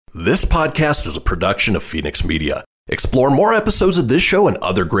This podcast is a production of Phoenix Media. Explore more episodes of this show and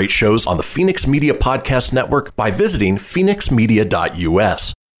other great shows on the Phoenix Media Podcast Network by visiting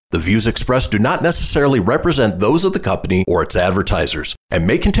phoenixmedia.us. The views expressed do not necessarily represent those of the company or its advertisers and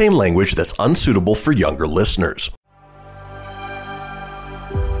may contain language that's unsuitable for younger listeners.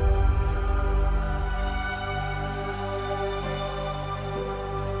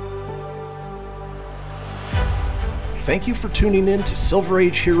 Thank you for tuning in to Silver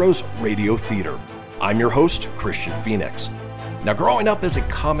Age Heroes Radio Theater. I'm your host, Christian Phoenix. Now, growing up as a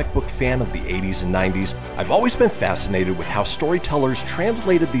comic book fan of the 80s and 90s, I've always been fascinated with how storytellers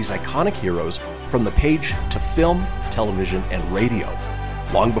translated these iconic heroes from the page to film, television, and radio.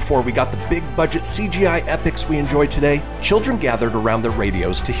 Long before we got the big-budget CGI epics we enjoy today, children gathered around their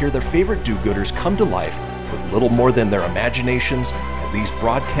radios to hear their favorite do-gooders come to life with little more than their imaginations and these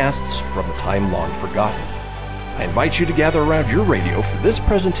broadcasts from a time long forgotten. I invite you to gather around your radio for this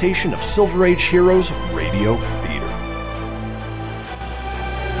presentation of Silver Age Heroes Radio Theater.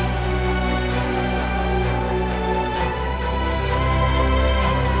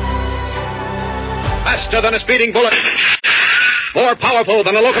 Faster than a speeding bullet, more powerful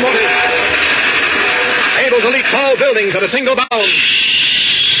than a locomotive, able to leap tall buildings at a single bound.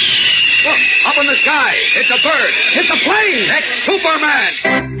 Look, up in the sky, it's a bird, it's a plane, it's Superman!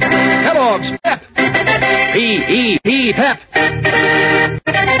 Kellogg's Pep. P-E-P Pep.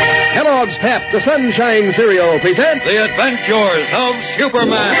 Kellogg's Pep, the Sunshine Cereal, presents The Adventures of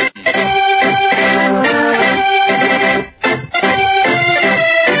Superman.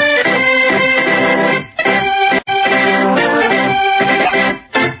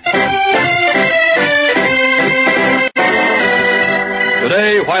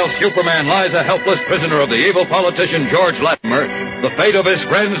 Today, while Superman lies a helpless prisoner of the evil politician George Latimer, the fate of his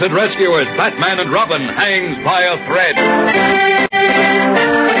friends and rescuers, Batman and Robin, hangs by a thread.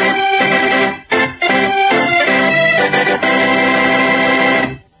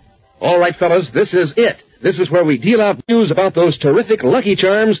 All right, fellas, this is it. This is where we deal out news about those terrific Lucky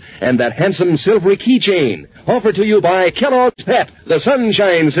Charms and that handsome silvery keychain. Offered to you by Kellogg's Pep, the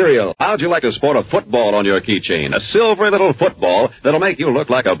Sunshine Cereal. How'd you like to sport a football on your keychain? A silvery little football that'll make you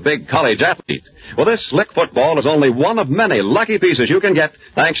look like a big college athlete. Well, this slick football is only one of many lucky pieces you can get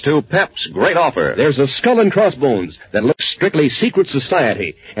thanks to Pep's great offer. There's a skull and crossbones that looks strictly secret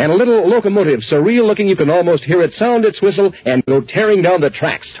society, and a little locomotive so real-looking you can almost hear it sound its whistle and go tearing down the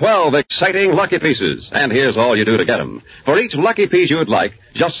tracks. 12 exciting lucky pieces, and here's all you do to get them. For each lucky piece you'd like,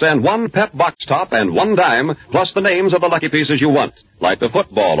 just send one Pep box top and one dime, plus the names of the lucky pieces you want, like the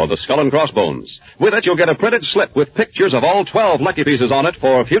football or the skull and crossbones. With it, you'll get a printed slip with pictures of all 12 lucky pieces on it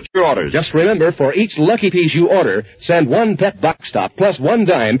for future orders. Just remember, for each lucky piece you order, send one Pep box top plus one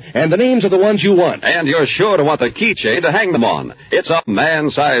dime and the names of the ones you want. And you're sure to want the keychain to hang them on. It's a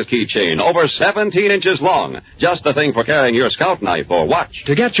man-sized keychain, over 17 inches long. Just the thing for carrying your scout knife or watch.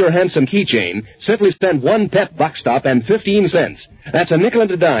 To get your handsome keychain, simply send one Pep box top and 15 cents. That's a nickel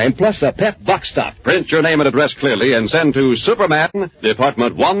and a dime plus a Pep box top. Print your name and address clearly and send to Superman,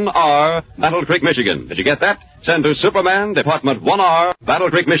 Department 1R, Battle Creek, Michigan. Did you get that? Send to Superman, Department 1R, Battle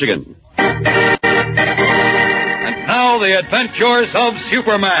Creek, Michigan. And now, the Adventures of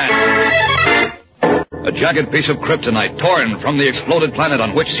Superman. A jagged piece of kryptonite torn from the exploded planet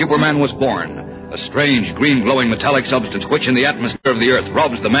on which Superman was born. A strange, green, glowing metallic substance which in the atmosphere of the Earth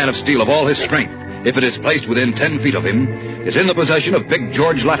robs the Man of Steel of all his strength, if it is placed within 10 feet of him, is in the possession of Big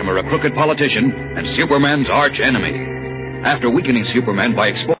George Latimer, a crooked politician, and Superman's arch enemy. After weakening Superman by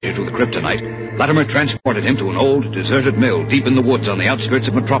exposure to the kryptonite, Latimer transported him to an old, deserted mill deep in the woods on the outskirts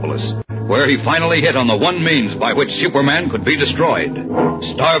of Metropolis, where he finally hit on the one means by which Superman could be destroyed: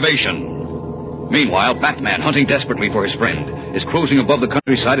 starvation. Meanwhile, Batman, hunting desperately for his friend, is cruising above the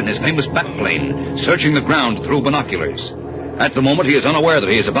countryside in his famous Batplane, searching the ground through binoculars. At the moment, he is unaware that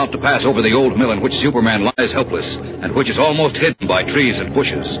he is about to pass over the old mill in which Superman lies helpless, and which is almost hidden by trees and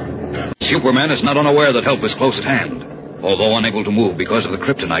bushes. Superman is not unaware that help is close at hand. Although unable to move because of the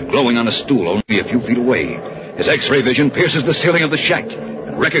kryptonite glowing on a stool only a few feet away, his X-ray vision pierces the ceiling of the shack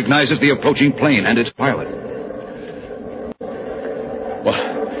and recognizes the approaching plane and its pilot. Well,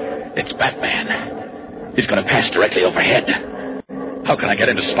 it's Batman. He's going to pass directly overhead. How can I get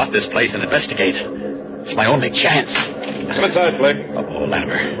him to spot this place and investigate? It's my only chance. Come inside, Blake. Oh,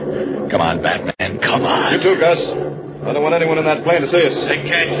 Latimer. Come on, Batman. Come on. You too, Gus. I don't want anyone in that plane to see us. They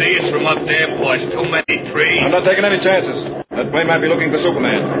can't see us from up there, boss. Too many trees. I'm not taking any chances. That plane might be looking for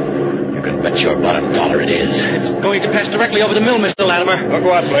Superman. You can bet your bottom dollar it is. It's going to pass directly over the mill, Mr. Latimer. Don't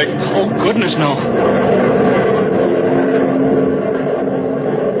go out, Blake. Oh, goodness, no.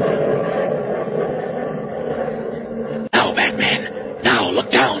 Now, Batman. Now, look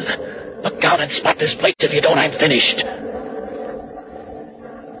down. down and spot this place. If you don't, I'm finished.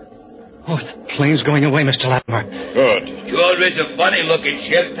 Oh, the plane's going away, Mr. Latimer. Good. Sure is a funny-looking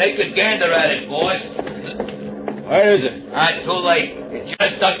ship. Take a gander at it, boss. Where is it? Too late. It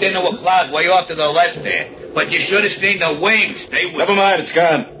just ducked into a cloud way off to the left there. But you should have seen the wings. They were... Never mind, it's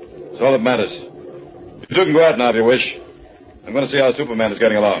gone. It's all that matters. You two can go out now if you wish. I'm going to see how Superman is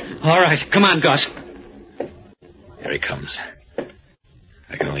getting along. All right. Come on, Gus. Here he comes.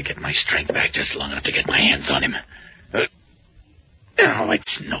 I can only get my strength back just long enough to get my hands on him. Oh,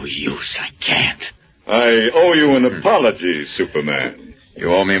 it's no use. I can't. I owe you an apology, Superman.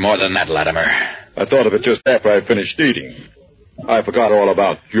 You owe me more than that, Latimer. I thought of it just after I finished eating. I forgot all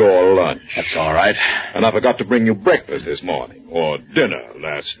about your lunch. That's all right. And I forgot to bring you breakfast this morning, or dinner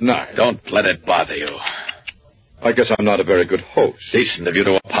last night. Don't let it bother you. I guess I'm not a very good host. Decent of you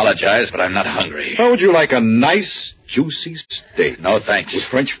to apologize, but I'm not hungry. How would you like a nice, juicy steak? No, thanks. With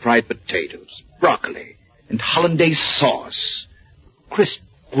French fried potatoes, broccoli, and hollandaise sauce. Crisp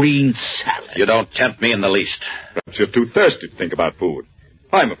green salad. You don't tempt me in the least. Perhaps you're too thirsty to think about food.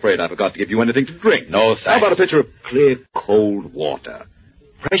 I'm afraid I forgot to give you anything to drink. No, thanks. How about a pitcher of clear, cold water?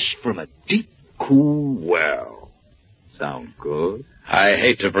 Fresh from a deep, cool well. Sound good? I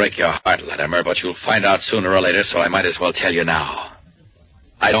hate to break your heart, Latimer, but you'll find out sooner or later, so I might as well tell you now.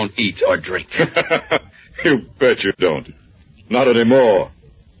 I don't eat or drink. You bet you don't. Not anymore.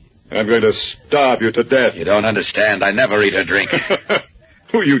 I'm going to starve you to death. You don't understand. I never eat or drink.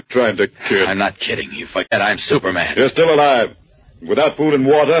 Who are you trying to kid? I'm not kidding. You forget I'm Superman. You're still alive. Without food and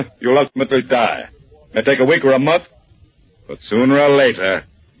water, you'll ultimately die. It may take a week or a month, but sooner or later,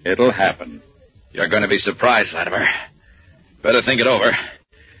 it'll happen. You're going to be surprised, Latimer. Better think it over.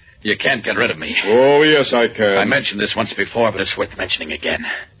 You can't get rid of me. Oh, yes, I can. I mentioned this once before, but it's worth mentioning again.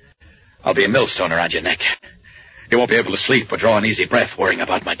 I'll be a millstone around your neck. You won't be able to sleep or draw an easy breath worrying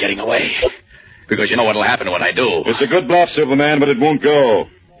about my getting away. Because you know what'll happen when I do. It's a good bluff, Superman, but it won't go.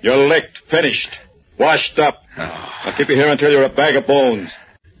 You're licked, finished, washed up. Oh. I'll keep you here until you're a bag of bones.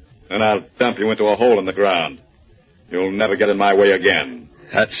 Then I'll dump you into a hole in the ground. You'll never get in my way again.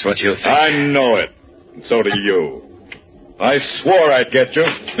 That's what you think. I know it. And so do you. I swore I'd get you.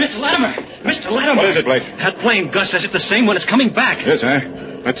 Mr. Latimer! Mr. Latimer! What is it, Blake? That plane, Gus says it's the same one. It's coming back. Yes, huh?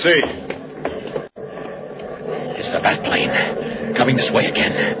 Let's see. It's the Bat plane. Coming this way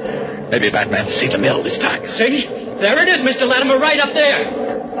again. Maybe Batman will see the mill this time. See? There it is, Mr. Latimer, right up there.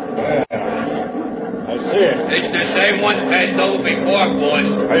 I see it. It's the same one passed over before, boss.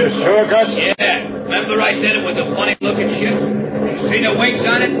 Are you sure, Gus? Yeah. Remember I said it was a funny-looking ship? You see the wings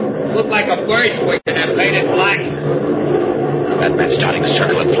on it? Look like a bird's wing, and they're painted black. Batman's starting to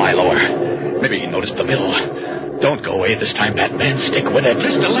circle and fly lower. Maybe he noticed the mill. Don't go away this time, Batman. Stick with it.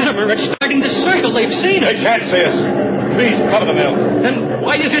 Mr. Latimer, it's starting to circle. They've seen They it. can't see us. Trees cover the mill. Then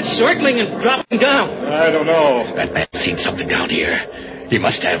why is it circling and dropping down? I don't know. Batman's seen something down here. He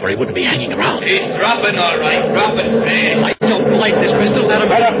must have, or he wouldn't be hanging around. He's dropping, all right. Dropping fast. I don't like this, Mr.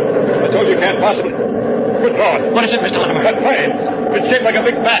 Latimer. Shut up. I told you can't possibly. Good Lord. What is it, Mr. Latimer? That plane. It's shaped like a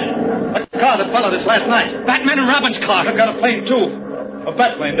big bat. Like the car that followed us last night. Batman and Robin's car. I've got a plane, too. A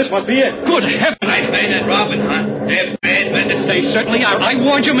bat plane. This must be it. Good heavens. Batman and Robin, huh? They're bad men to They say. certainly are. I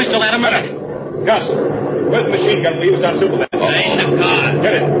warned you, Mr. Latimer. Gus, where's the machine gun we used on Superman? In the car.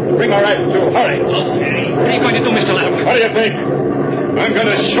 Get it. Bring our rifle, too. Hurry. Okay. What are you going to do, Mr. Latimer? What do you think? I'm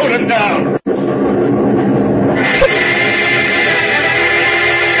going to shoot him down.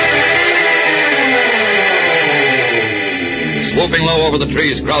 Swooping low over the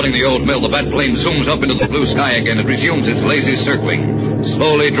trees crowding the old mill, the bat plane zooms up into the blue sky again and resumes its lazy circling,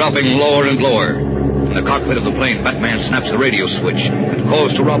 slowly dropping lower and lower. In the cockpit of the plane, Batman snaps the radio switch and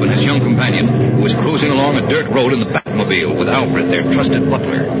calls to Robin, his young companion, who is cruising along a dirt road in the Batmobile with Alfred, their trusted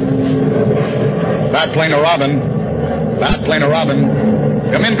butler. Batplane to Robin. Batplane to Robin.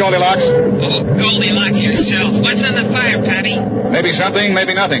 Come in, Goldilocks. Oh, Goldilocks yourself. What's on the fire, Pappy? Maybe something,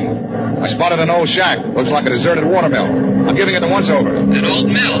 maybe nothing. I spotted an old shack. Looks like a deserted watermill. I'm giving it the once-over. An old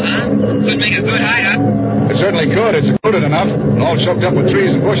mill, huh? Could make a good hideout. It certainly could. It's secluded enough. And all choked up with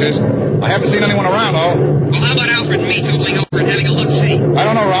trees and bushes. I haven't seen anyone around, though. Well, how about Alfred and me tootling over and having a look-see? I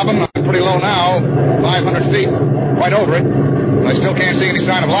don't know, Robin. I'm pretty low now. 500 feet. Quite over it. But I still can't see any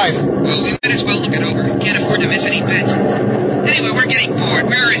sign of life. Well, we might as well look it over. Can't afford to miss any bets. Anyway, we're getting bored.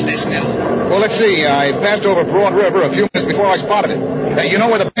 Where is this mill? Well, let's see. I passed over Broad River a few minutes before I spotted it. You know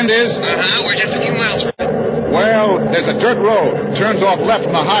where the bend is? Uh-huh. We're just a few miles from it. Well, there's a dirt road. Turns off left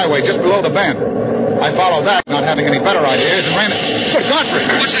from the highway just below the bend. I followed that, not having any better ideas, and ran it. Good Godfrey!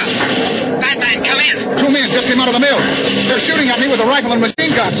 What's up? Batman, come in. 2 men just came out of the mill. They're shooting at me with a rifle and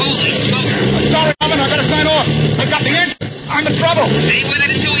machine gun. Holy smokes. I'm sorry, Robin. I gotta sign off. I've got the engine. I'm in trouble. Stay with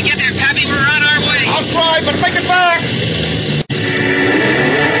it until we get there, Pappy. We're on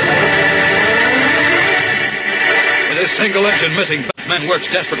vision missing, Batman works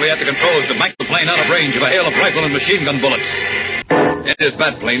desperately at the controls to bank the plane out of range of a hail of rifle and machine gun bullets. In his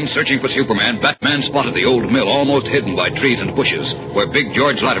Batplane, searching for Superman, Batman spotted the old mill almost hidden by trees and bushes, where Big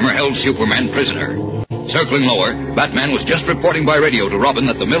George Latimer held Superman prisoner. Circling lower, Batman was just reporting by radio to Robin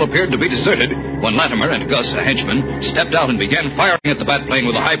that the mill appeared to be deserted when Latimer and Gus, a henchman, stepped out and began firing at the Batplane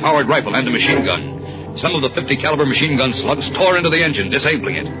with a high-powered rifle and a machine gun. Some of the .50-caliber machine gun slugs tore into the engine,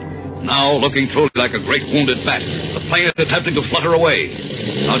 disabling it. Now, looking truly like a great wounded bat, the plane is attempting to flutter away.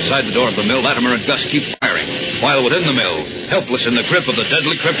 Outside the door of the mill, Latimer and Gus keep firing, while within the mill, helpless in the grip of the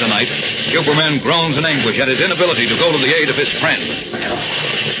deadly kryptonite, Superman groans in anguish at his inability to go to the aid of his friend.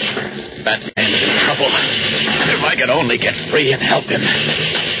 Batman's in trouble. If I could only get free and help him.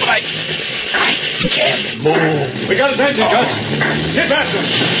 But I can't move. We got his engine, Gus. Get after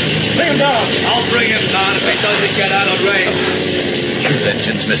him. Bring him down. I'll bring him down if he doesn't get out of range. His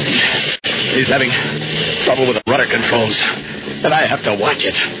engine's missing. He's having trouble with the rudder controls. And I have to watch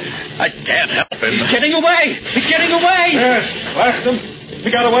it. I can't help him. He's getting away! He's getting away! Yes, blast him. He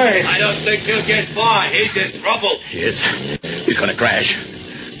got away. I don't think he'll get far. He's in trouble. He is. He's going to crash.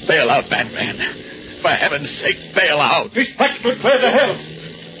 Bail out, Batman. For heaven's sake, bail out. He's practically cleared the hills.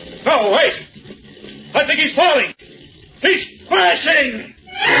 No, wait. I think he's falling. He's crashing.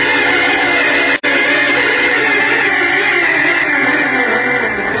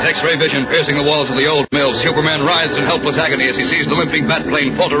 His X-ray vision piercing the walls of the old mill, Superman writhes in helpless agony as he sees the limping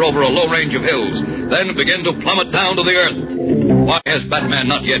Batplane falter over a low range of hills, then begin to plummet down to the earth. Why has Batman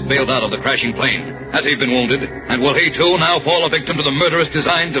not yet bailed out of the crashing plane? Has he been wounded? And will he, too, now fall a victim to the murderous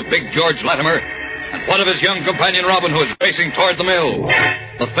designs of Big George Latimer? And what of his young companion Robin, who is racing toward the mill?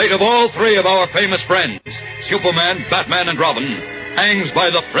 The fate of all three of our famous friends, Superman, Batman, and Robin, hangs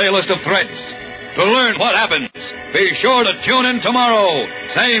by the frailest of threads. To learn what happens, be sure to tune in tomorrow.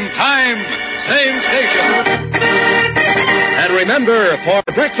 Same time, same station. And remember, for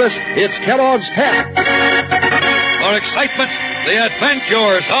breakfast, it's Kellogg's Pep. For excitement, the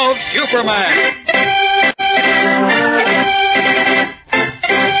adventures of Superman.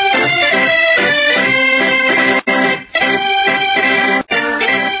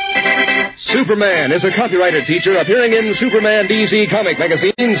 Superman is a copyrighted feature appearing in Superman DC comic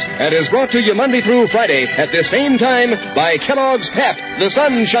magazines and is brought to you Monday through Friday at the same time by Kellogg's Pep, the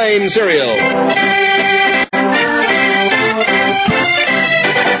Sunshine Cereal.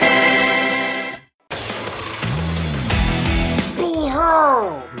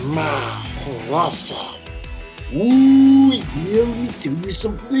 Behold, my precious. Ooh, yeah, let me tell you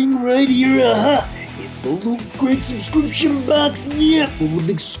something right here, It's the Loot Crate subscription box, yeah, full of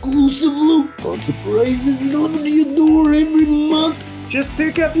exclusive loot, fun surprises delivered to your door every month. Just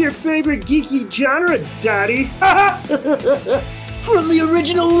pick up your favorite geeky genre, Daddy. From the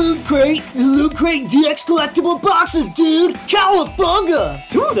original Loot Crate, the Loot Crate DX collectible boxes, dude, cowabunga!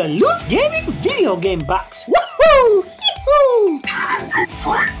 To the Loot Gaming video game box. Woohoo! Yee-hoo!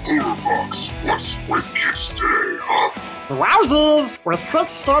 Box. What's with kids today, Wowzers! With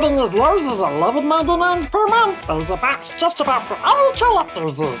crates starting as low as $11.99 per month, there's a box just about for all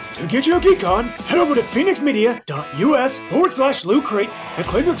collectors. To get your geek on, head over to phoenixmedia.us/Loot Crate and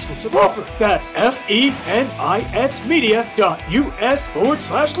claim your exclusive offer. That's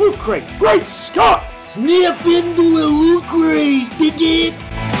FENIXmedia.us/Loot Crate. Great Scott! Snap into a Loot Crate, dig it?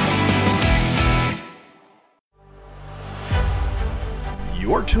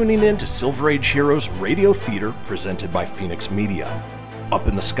 You're tuning in to Silver Age Heroes Radio Theater presented by Phoenix Media. Up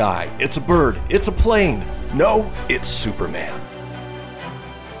in the sky, it's a bird, it's a plane. No, it's Superman.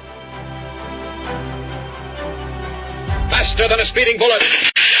 Faster than a speeding bullet.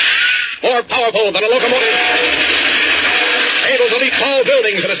 More powerful than a locomotive. Able to leap tall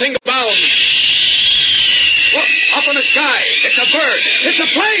buildings in a single bound. Look, up in the sky. It's a bird. It's a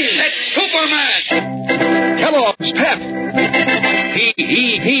plane. It's Superman. Kellogg's Pep.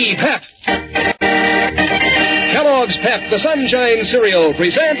 P-E-P, Pep. Kellogg's Pep, the Sunshine Cereal,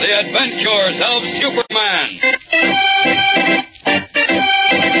 presents The Adventures of Superman.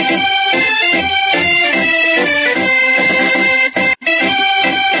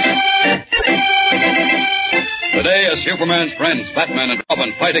 Today, as Superman's friends, Batman and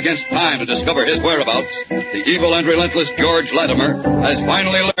Robin, fight against time to discover his whereabouts, the evil and relentless George Latimer has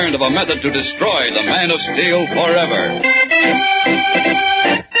finally learned of a method to destroy the Man of Steel forever.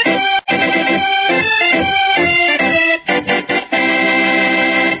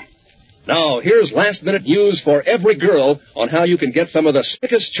 Now, here's last-minute news for every girl on how you can get some of the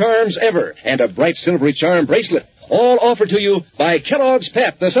sickest charms ever and a bright silvery charm bracelet. All offered to you by Kellogg's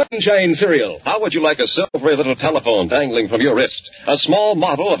Pep, the Sunshine Cereal. How would you like a silvery little telephone dangling from your wrist? A small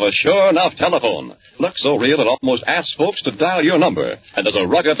model of a sure-enough telephone. Looks so real it almost asks folks to dial your number. And there's a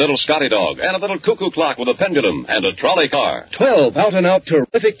rugged little Scotty dog, and a little cuckoo clock with a pendulum, and a trolley car. 12 out-and-out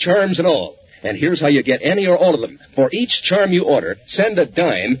terrific charms and all. And here's how you get any or all of them. For each charm you order, send a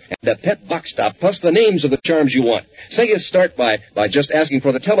dime and a pep box top plus the names of the charms you want. Say you start by just asking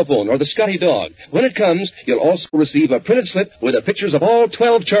for the telephone or the Scotty dog. When it comes, you'll also receive a printed slip with the pictures of all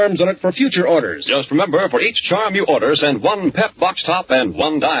 12 charms on it for future orders. Just remember, for each charm you order, send 1 pep box top and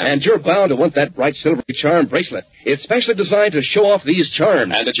 1 dime. And you're bound to want that bright silvery charm bracelet. It's specially designed to show off these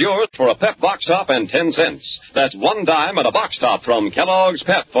charms. And it's yours for a pep box top and 10 cents. That's 1 dime and a box top from Kellogg's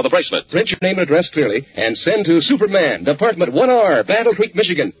Pep for the bracelet. Print your name and address clearly and send to Superman, Department 1R, Battle Creek,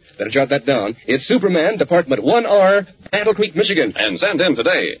 Michigan. Better jot that down. It's Superman, Department 1R, Battle Creek, Michigan. And send in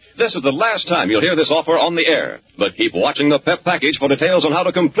today. This is the last time you'll hear this offer on the air. But keep watching the Pep package for details on how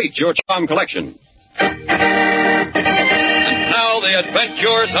to complete your charm collection. And now the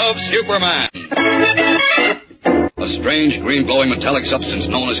adventures of Superman. A strange green glowing metallic substance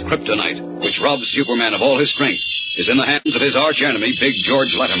known as kryptonite, which robs Superman of all his strength, is in the hands of his arch-enemy, Big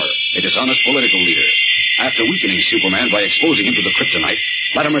George Latimer, a dishonest political leader. After weakening Superman by exposing him to the kryptonite,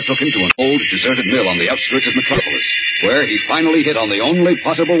 Latimer took him to an old, deserted mill on the outskirts of Metropolis, where he finally hit on the only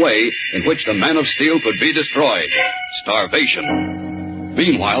possible way in which the Man of Steel could be destroyed: starvation.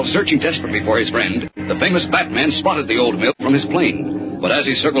 Meanwhile, searching desperately for his friend, the famous Batman spotted the old mill from his plane. But as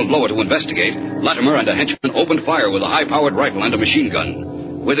he circled lower to investigate, Latimer and a henchman opened fire with a high-powered rifle and a machine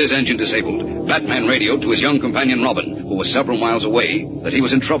gun. With his engine disabled, Batman radioed to his young companion Robin, who was several miles away, that he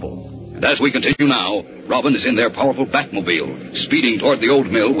was in trouble. And as we continue now, Robin is in their powerful Batmobile, speeding toward the old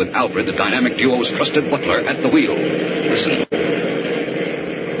mill with Alfred, the dynamic duo's trusted butler, at the wheel. Listen.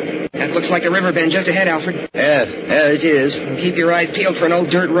 That looks like a river bend just ahead, Alfred. Yeah, it is. And keep your eyes peeled for an old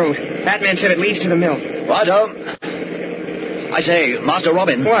dirt road. Batman said it leads to the mill. Righto. I say, Master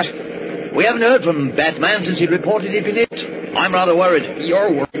Robin. What? We haven't heard from Batman since he reported he'd been hit. I'm rather worried.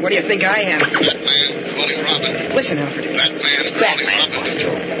 You're worried? What do you think I am? Batman calling Robin. Listen, Alfred. Batman's calling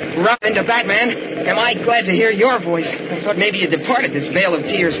Robin. Robin to Batman. Am I glad to hear your voice? I thought maybe you departed this vale of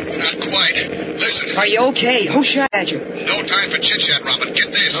tears. Not quite. Listen. Are you okay? Who shot at you? No time for chit-chat, Robin. Get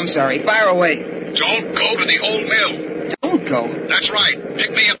this. I'm sorry. Fire away. Don't go to the old mill. Don't go? That's right.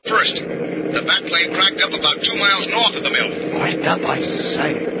 Pick me up first. The Batplane cracked up about 2 miles north of the mill. Cracked up, I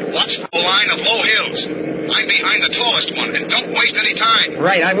say. Watch for a line of low hills. I'm behind the tallest one, and don't waste any time.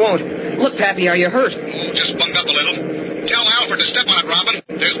 Right, I won't. Look, Pappy, are you hurt? Oh, just bunged up a little. Tell Alfred to step on it, Robin.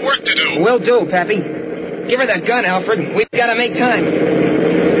 There's work to do. Will do, Pappy. Give her that gun, Alfred. We've got to make time.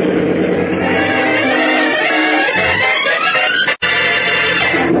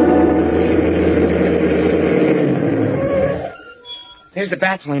 There's the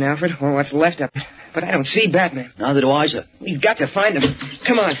Batplane, Alfred, or what's left of it. But I don't see Batman. Neither do I, sir. We've got to find him.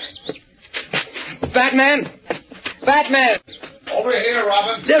 Come on. Batman! Batman! Over here,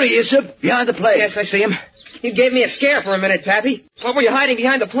 Robin. There he is, sir, behind the plane. Yes, I see him. You gave me a scare for a minute, Pappy. What were you hiding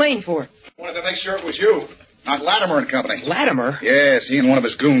behind the plane for? Wanted to make sure it was you, not Latimer and Company. Latimer? Yes, he and one of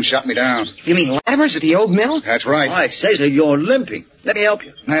his goons shot me down. You mean Latimer's at the old mill? That's right. I say, sir, you're limping. Let me help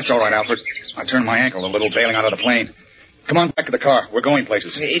you. That's all right, Alfred. I turned my ankle a little bailing out of the plane. Come on back to the car. We're going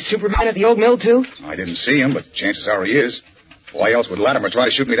places. Is Superman at the old mill, too? I didn't see him, but chances are he is. Why else would Latimer try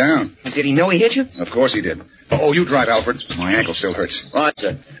to shoot me down? Did he know he hit you? Of course he did. Oh, you drive, Alfred. My ankle still hurts. Right,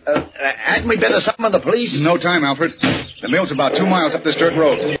 sir. Hadn't we better summon the police? No time, Alfred. The mill's about 2 miles up this dirt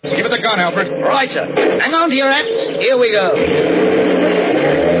road. Give it the gun, Alfred. Right, sir. Hang on to your hats. Here we go.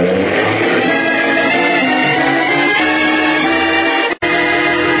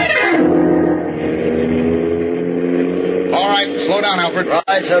 All right, slow down, Alfred.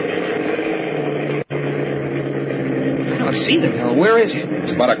 Right, sir. I don't see the mill. Where is it?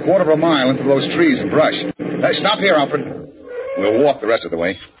 It's about a quarter of a mile into those trees and brush. Stop here, Alfred. We'll walk the rest of the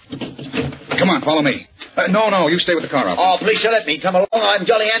way. Come on, follow me. No, you stay with the car, Alfred. Oh, please, sir, let me come along. I'm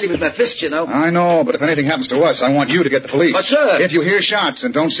jolly handy with my fists, you know. I know, but if anything happens to us, I want you to get the police. But, sir... If you hear shots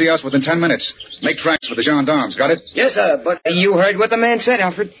and don't see us within 10 minutes, make tracks with the gendarmes. Got it? Yes, sir, but... You heard what the man said,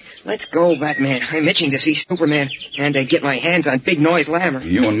 Alfred. Let's go, Batman. I'm itching to see Superman and to get my hands on Big Noise Latimer.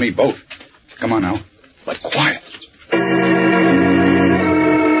 You and me both. Come on now. But quiet.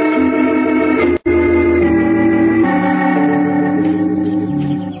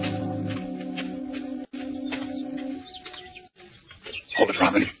 Hold it,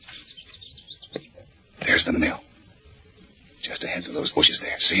 Robin. There's the mill. Just ahead of those bushes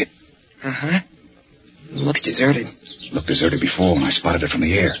there. See it? Uh-huh. Looks deserted. Looked deserted before when I spotted it from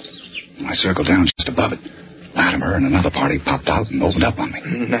the air. When I circled down just above it, Latimer and another party popped out and opened up on me.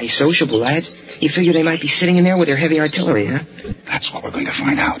 Nice sociable lads. You figure they might be sitting in there with their heavy artillery, huh? That's what we're going to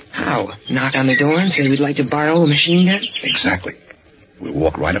find out. How? Knock on the door and say we'd like to borrow a machine gun? Exactly. We'll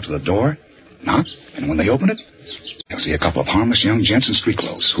walk right up to the door, knock, and when they open it, they'll see a couple of harmless young gents in street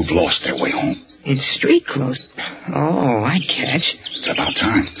clothes who've lost their way home. In street clothes? Oh, I catch. It's about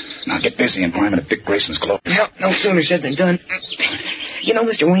time. Now get busy and climb into Dick Grayson's clothes. Well, no sooner said than done. You know,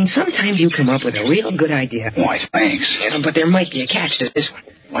 Mr. Wayne, sometimes you come up with a real good idea. Why, thanks. Yeah, but there might be a catch to this one.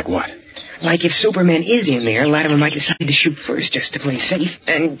 Like what? Like if Superman is in there, Latimer might decide to shoot first just to play safe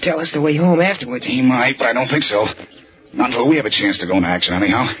and tell us the way home afterwards. He might, but I don't think so. Not until we have a chance to go into action,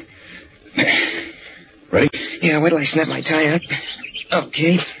 anyhow. Ready? Yeah, wait till I snap my tie on.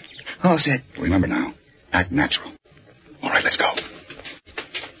 Okay. All set. Remember now, act natural. All right, let's go.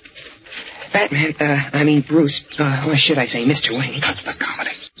 Bruce, or should I say Mr. Wayne? Cut the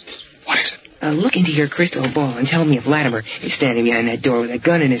comedy. What is it? Look into your crystal ball and tell me if Latimer is standing behind that door with a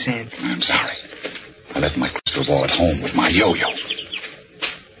gun in his hand. I'm sorry. I left my crystal ball at home with my yo-yo.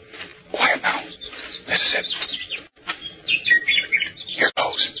 Quiet now. This is it. Here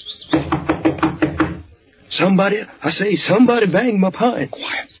goes. Somebody banged my pine.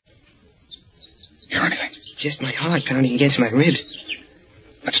 Quiet. Hear anything? Just my heart pounding against my ribs.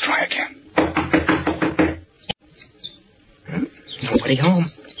 Let's try again. Nobody home.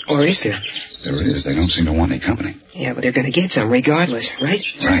 Or is there? There is. They don't seem to want any company. Yeah, but they're going to get some regardless, right?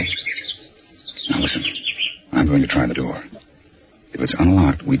 Right. Now listen. I'm going to try the door. If it's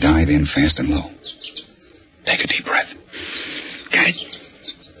unlocked, we dive in fast and low. Take a deep breath. Got it.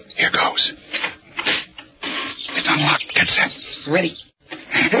 Here goes. It's unlocked. Get set. Ready.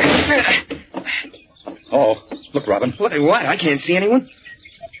 Oh, look, Robin. Look at what? I can't see anyone.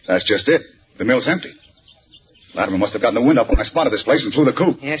 That's just it. The mill's empty. Latimer must have gotten the wind up when I spotted this place and flew the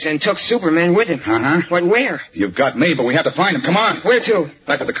coop. Yes, and took Superman with him. Uh-huh. But where? You've got me, but we have to find him. Come on. Where to?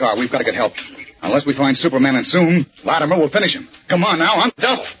 Back to the car. We've got to get help. Unless we find Superman and soon, Latimer will finish him. Come on now, on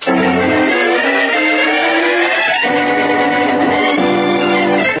double.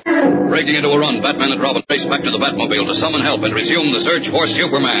 Breaking into a run, Batman and Robin race back to the Batmobile to summon help and resume the search for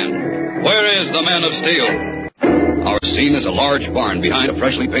Superman. Where is the Man of Steel? Our scene is a large barn behind a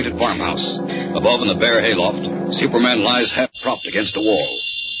freshly painted farmhouse. Above in the bare hayloft, Superman lies half-propped against a wall.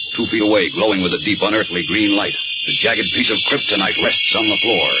 2 feet away, glowing with a deep unearthly green light, a jagged piece of kryptonite rests on the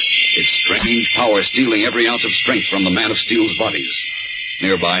floor, its strange power stealing every ounce of strength from the Man of Steel's bodies.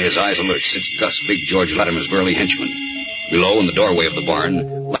 Nearby, his eyes alert, sits Gus, Big George Latimer's burly henchman. Below, in the doorway of the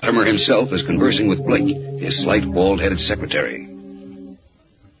barn, Latimer himself is conversing with Blake, his slight, bald-headed secretary.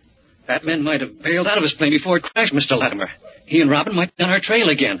 Batman might have bailed out of his plane before it crashed, Mr. Latimer. He and Robin might be on our trail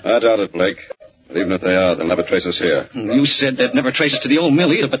again. I doubt it, Blake. But even if they are, they'll never trace us here. You said they'd never trace us to the old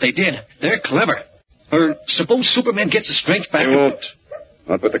mill either, but they did. They're clever. Or suppose Superman gets his strength back. He won't.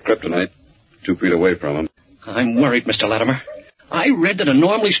 Not with the kryptonite. 2 feet away from him. I'm worried, Mr. Latimer. I read that a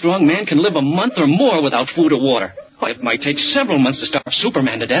normally strong man can live a month or more without food or water. Why, it might take several months to starve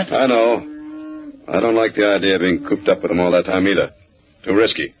Superman to death. I know. I don't like the idea of being cooped up with him all that time either. Too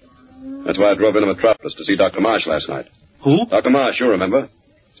risky. That's why I drove into Metropolis to see Dr. Marsh last night. Who? Dr. Marsh, you remember.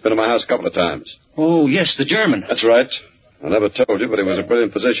 He's been to my house a couple of times. Oh, yes, the German. That's right. I never told you, but he was a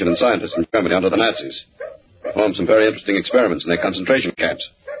brilliant physician and scientist in Germany under the Nazis. Performed some very interesting experiments in their concentration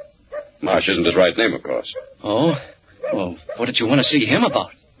camps. Marsh isn't his right name, of course. Oh? Well, what did you want to see him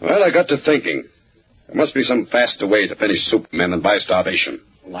about? Well, I got to thinking. There must be some faster way to finish Superman than by starvation.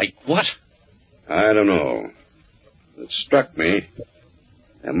 Like what? I don't know. It struck me.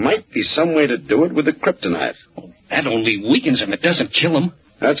 There might be some way to do it with the kryptonite. Oh, that only weakens him. It doesn't kill him.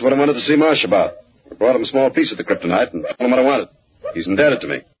 That's what I wanted to see Marsh about. I brought him a small piece of the kryptonite and told him what I wanted. He's indebted to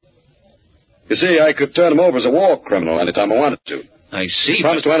me. You see, I could turn him over as a war criminal anytime I wanted to. I see. He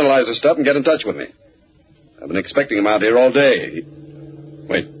promised to analyze the stuff and get in touch with me. I've been expecting him out here all day.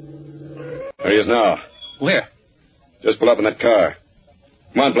 Wait. There he is now. Where? Just pull up in that car.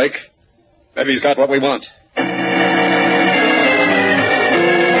 Come on, Blake. Maybe he's got what we want.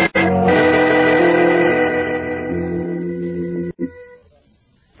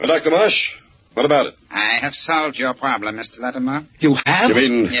 Well, Dr. Marsh, what about it? I have solved your problem, Mr. Latimer. You have? You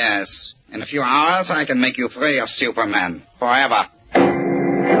mean... Yes. In a few hours, I can make you free of Superman. Forever.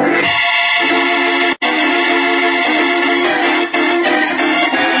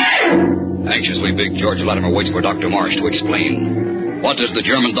 Anxiously, Big George Latimer waits for Dr. Marsh to explain. What does the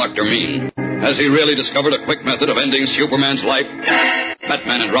German doctor mean? Has he really discovered a quick method of ending Superman's life?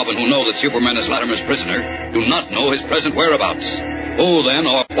 Batman and Robin, who know that Superman is Latimer's prisoner, do not know his present whereabouts. Who, then,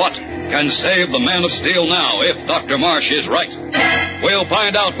 or what can save the Man of Steel now if Dr. Marsh is right. We'll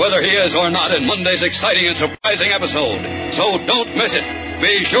find out whether he is or not in Monday's exciting and surprising episode. So don't miss it.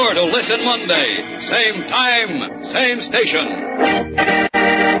 Be sure to listen Monday. Same time, same station.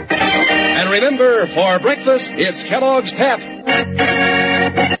 And remember, for breakfast, it's Kellogg's Pep. For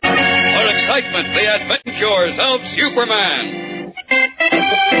excitement, the adventures of Superman.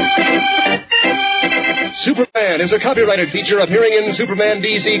 Superman is a copyrighted feature appearing in Superman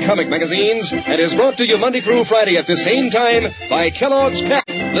DC comic magazines and is brought to you Monday through Friday at the same time by Kellogg's Pep,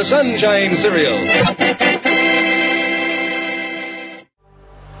 the Sunshine Cereal.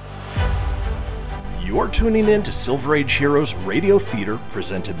 You're tuning in to Silver Age Heroes Radio Theater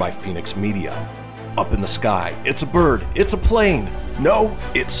presented by Phoenix Media. Up in the sky, it's a bird, it's a plane. No,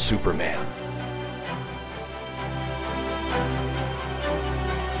 it's Superman.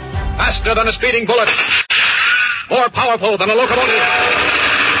 Faster than a speeding bullet. More powerful than a locomotive.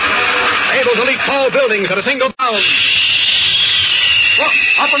 Able to leap tall buildings at a single bound. Look,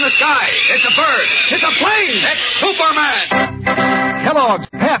 up in the sky. It's a bird. It's a plane. It's Superman. Kellogg's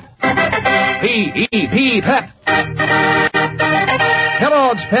Pep. P-E-P, Pep.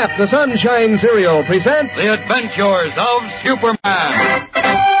 Kellogg's Pep, the Sunshine Cereal, presents The Adventures of Superman.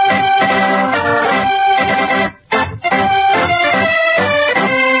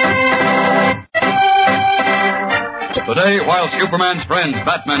 Today, while Superman's friends,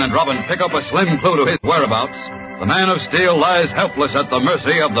 Batman and Robin, pick up a slim clue to his whereabouts, the Man of Steel lies helpless at the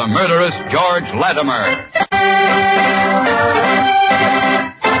mercy of the murderous George Latimer.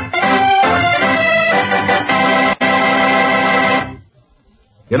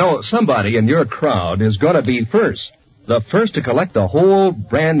 You know, somebody in your crowd is going to be first. The first to collect the whole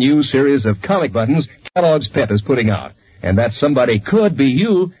brand new series of comic buttons Kellogg's Pep is putting out. And that somebody could be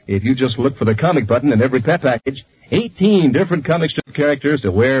you if you just look for the comic button in every Pep package. 18 different comic strip characters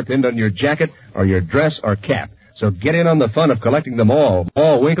to wear pinned on your jacket or your dress or cap. So get in on the fun of collecting them all.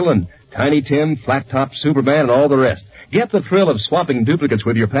 Bullwinkle and Tiny Tim, Flat Top, Superman, and all the rest. Get the thrill of swapping duplicates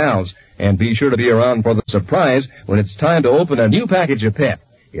with your pals. And be sure to be around for the surprise when it's time to open a new package of Pep.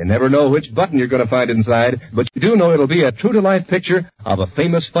 You never know which button you're going to find inside, but you do know it'll be a true-to-life picture of a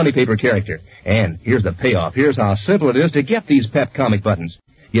famous funny paper character. And here's the payoff. Here's how simple it is to get these Pep comic buttons.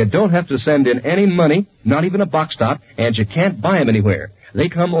 You don't have to send in any money, not even a box top, and you can't buy them anywhere. They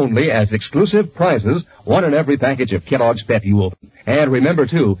come only as exclusive prizes, one in every package of Kellogg's Pep you open. And remember,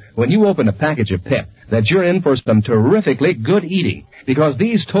 too, when you open a package of Pep, that you're in for some terrifically good eating, because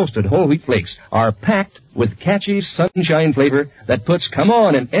these toasted whole wheat flakes are packed with catchy sunshine flavor that puts come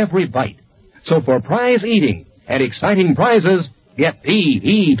on in every bite. So for prize eating and exciting prizes, get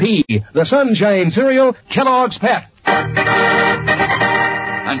P-E-P, the Sunshine Cereal, Kellogg's Pep.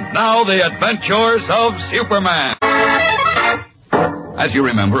 And now the adventures of Superman. As you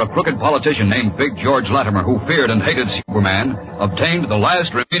remember, a crooked politician named Big George Latimer, who feared and hated Superman, obtained the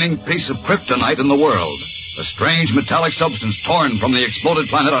last remaining piece of kryptonite in the world. A strange metallic substance torn from the exploded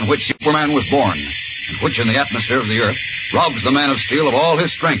planet on which Superman was born, and which in the atmosphere of the Earth robs the Man of Steel of all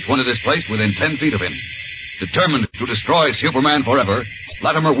his strength when it is placed within 10 feet of him. Determined to destroy Superman forever,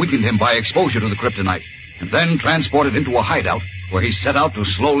 Latimer weakened him by exposure to the kryptonite, and then transported into a hideout where he set out to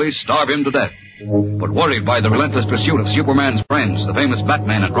slowly starve him to death. But worried by the relentless pursuit of Superman's friends, the famous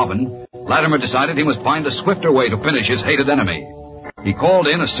Batman and Robin, Latimer decided he must find a swifter way to finish his hated enemy. He called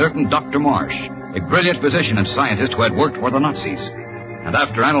in a certain Dr. Marsh, a brilliant physician and scientist who had worked for the Nazis. And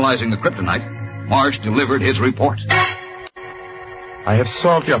after analyzing the kryptonite, Marsh delivered his report. I have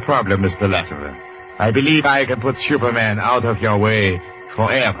solved your problem, Mr. Latimer. I believe I can put Superman out of your way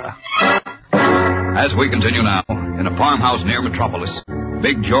forever. As we continue now, in a farmhouse near Metropolis,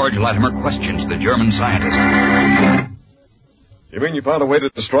 Big George Latimer questions the German scientist. You mean you found a way to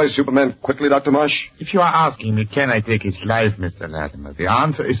destroy Superman quickly, Dr. Marsh? If you are asking me, can I take his life, Mr. Latimer, the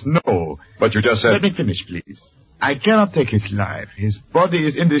answer is no. But you just said... Let me finish, please. I cannot take his life. His body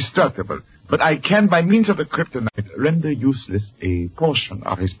is indestructible. But I can, by means of the kryptonite, render useless a portion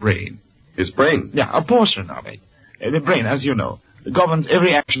of his brain. His brain? Yeah, a portion of it. The brain, as you know, governs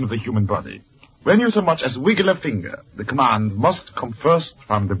every action of the human body. When you so much as wiggle a finger, the command must come first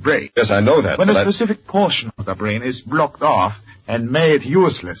from the brain. Yes, I know that. When a specific portion of the brain is blocked off and made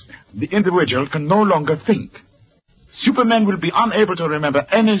useless, the individual can no longer think. Superman will be unable to remember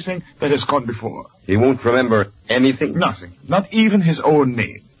anything that has gone before. He won't remember anything? Nothing. Not even his own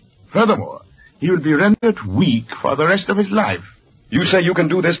name. Furthermore, he will be rendered weak for the rest of his life. You say you can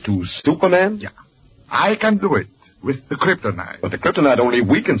do this to Superman? Yeah. I can do it with the kryptonite. But the kryptonite only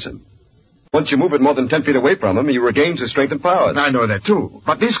weakens him. Once you move it more than 10 feet away from him, he regains his strength and powers. I know that, too.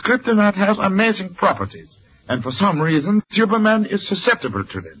 But this kryptonite has amazing properties. And for some reason, Superman is susceptible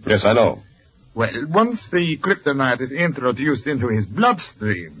to them. Yes, I know. Well, once the kryptonite is introduced into his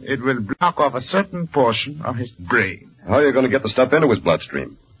bloodstream, it will block off a certain portion of his brain. How are you going to get the stuff into his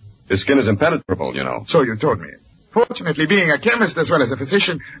bloodstream? His skin is impenetrable, you know. So you told me. Fortunately, being a chemist as well as a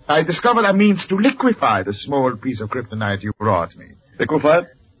physician, I discovered a means to liquefy the small piece of kryptonite you brought me. Liquefied?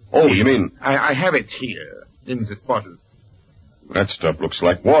 Oh, you mean... I have it here, in this bottle. That stuff looks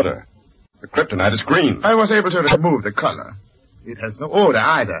like water. The kryptonite is green. I was able to remove the color. It has no odor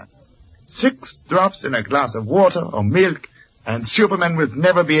either. 6 drops in a glass of water or milk, and Superman will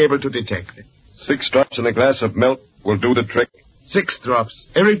never be able to detect it. 6 drops in a glass of milk will do the trick? 6 drops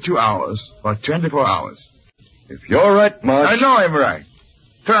every 2 hours for 24 hours. If you're right, Marsh... I know I'm right.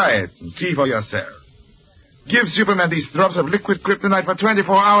 Try it and see for yourself. Give Superman these drops of liquid kryptonite for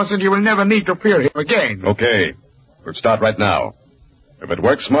 24 hours and you will never need to fear him again. Okay. We'll start right now. If it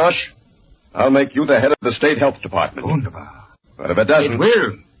works, Marsh, I'll make you the head of the State Health Department. Wunderbar. But if it doesn't... It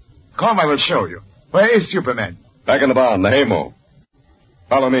will. Come, I will show you. Where is Superman? Back in the barn, the haymow.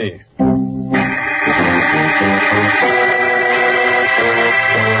 Follow me.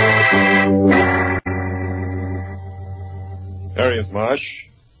 There he is, Marsh.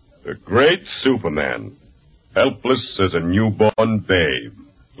 The great Superman. Helpless as a newborn babe.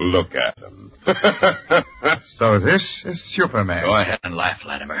 Look at him. So this is Superman. Go ahead and laugh,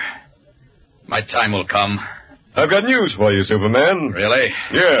 Latimer. My time will come. I've got news for you, Superman. Really?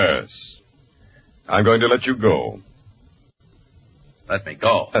 Yes. I'm going to let you go. Let me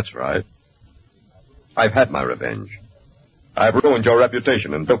go? That's right. I've had my revenge. I've ruined your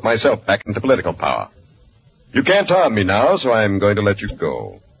reputation and built myself back into political power. You can't harm me now, so I'm going to let you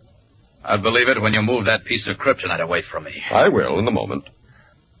go. I'll believe it when you move that piece of kryptonite away from me. I will in a moment.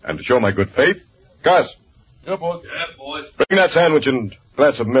 And to show my good faith, Gus. Yeah, boys. Yeah, boys. Bring that sandwich and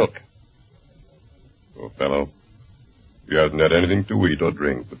glass of milk. Poor fellow. He hasn't had anything to eat or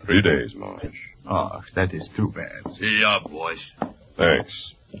drink for 3 days, Marsh. Oh, that is too bad. See ya, boys.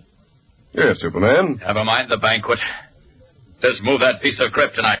 Thanks. Here, Superman. Never mind the banquet. Just move that piece of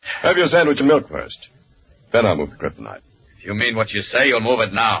kryptonite. Have your sandwich and milk first. Then I'll move the kryptonite. If you mean what you say, you'll move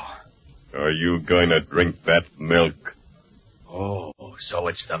it now. Are you going to drink that milk? Oh, so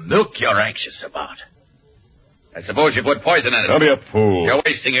it's the milk you're anxious about. I suppose you put poison in it. Don't be a fool. You're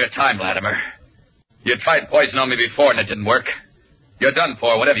wasting your time, Latimer. You tried poison on me before and it didn't work. You're done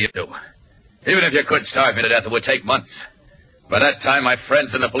for, whatever you do. Even if you could starve me to death, it would take months. By that time, my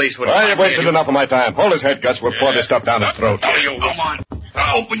friends and the police would... You've wasted enough of my time. Hold his head, Gus. We'll pour this stuff down his throat. Come on.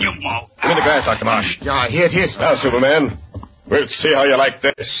 Open your mouth. Give me the glass, Dr. Marsh. Yeah, here it is. Now, Superman, we'll see how you like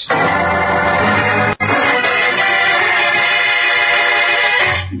this.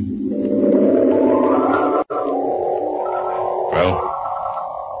 Well,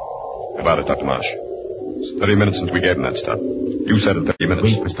 about it, Dr. Marsh. It's 30 minutes since we gave him that stuff. You said in 30 minutes.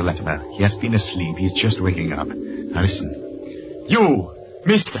 Wait, Mr. Latimer. He has been asleep. He's just waking up. Now listen. You,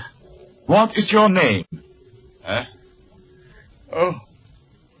 mister, what is your name? Huh? Oh.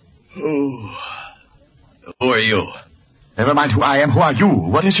 Who are you? Never mind who I am. Who are you?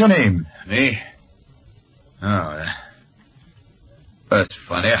 What is your name? Me? Oh, that's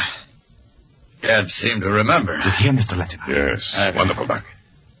funny. I can't seem to remember. You hear, Mr. Latimer? Yes. Wonderful, Doc.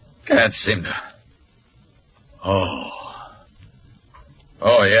 Can't seem to... Oh,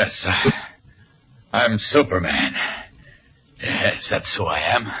 yes. I'm Superman. Yes, that's who I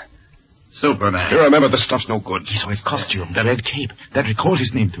am. Superman. You remember, this stuff's no good. He saw his costume, the red cape. That recalled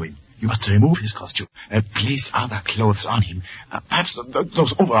his name to him. You must remove his costume. Place other clothes on him. Perhaps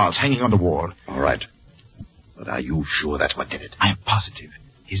those overalls hanging on the wall. All right. But are you sure that's what did it? I'm positive.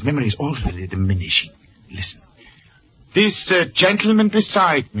 His memory is already diminishing. Listen. This gentleman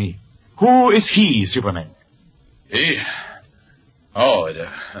beside me. Who is he, Superman? He? Oh,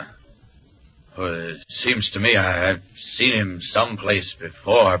 it seems to me I've seen him someplace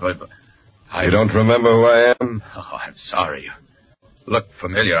before, but You don't remember who I am? Oh, I'm sorry. You look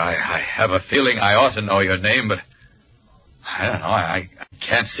familiar. I have a feeling I ought to know your name, but I don't know. I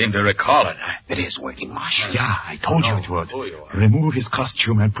can't seem to recall it. It is working, Marsh. Yeah, I told you it would. Remove his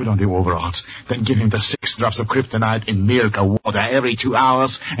costume and put on the overalls. Then give him the 6 drops of kryptonite in milk or water every 2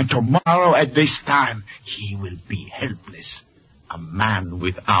 hours. And tomorrow at this time, he will be helpless. A man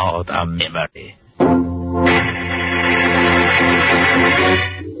without a memory.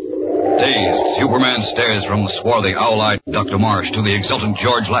 Dazed, Superman stares from the swarthy, owl-eyed Dr. Marsh to the exultant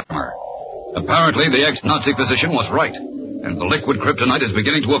George Latimer. Apparently, the ex-Nazi physician was right, and the liquid kryptonite is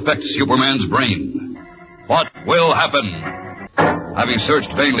beginning to affect Superman's brain. What will happen? Having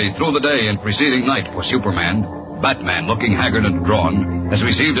searched vainly through the day and preceding night for Superman, Batman, looking haggard and drawn, has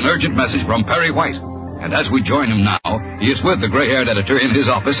received an urgent message from Perry White, And as we join him now, he is with the gray-haired editor in his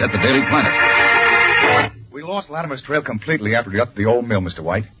office at the Daily Planet. We lost Latimer's trail completely after we got to the old mill, Mr.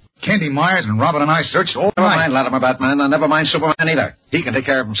 White. Candy Myers and Robin and I searched all Never night. mind Latimer, Batman, and never mind Superman either. He can take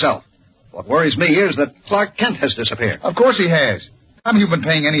care of himself. What worries me is that Clark Kent has disappeared. Of course he has. Haven't you been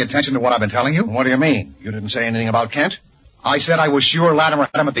paying any attention to what I've been telling you? What do you mean? You didn't say anything about Kent? I said I was sure Latimer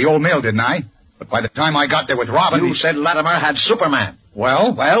had him at the old mill, didn't I? But by the time I got there with Robin... You said Latimer had Superman.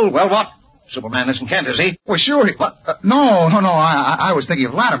 Well? Well, what? Superman isn't Kent, is he? Well, sure he... What? No. I was thinking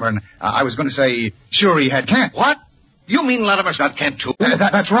of Latimer, and I was going to say, sure he had Kent. What? You mean Latimer's got Kent, too?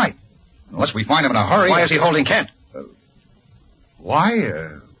 That's right. Unless we find him in a hurry... Why is he holding Kent?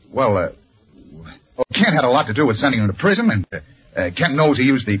 Why? Well, Kent had a lot to do with sending him to prison, and Kent knows he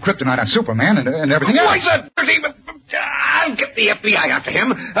used the kryptonite on Superman and everything else. Why, the dirty... I'll get the FBI after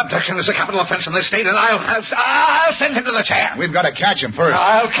him. Abduction is a capital offense in this state, and I'll send him to the chair. We've got to catch him first.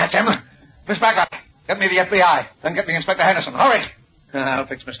 I'll catch him. Miss Backup, get me the FBI. Then get me Inspector Henderson. Hurry. I'll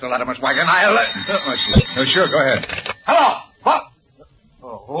fix Mr. Latimer's wagon. Sure, go ahead. Hello. What?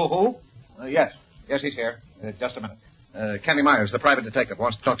 Who? Yes, he's here. Just a minute. Candy Myers, the private detective,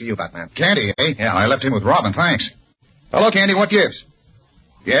 wants to talk to you, Batman. Candy, eh? Yeah, I left him with Robin, thanks. Hello, Candy, what gives?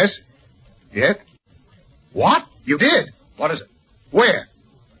 Yes? Yes? What? You did? What is it? Where?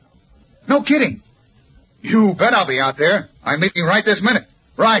 No kidding. You bet I'll be out there. I'm leaving right this minute.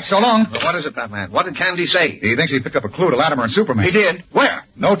 Right, so long. Well, what is it, Batman? What did Candy say? He thinks he picked up a clue to Latimer and Superman. He did? Where?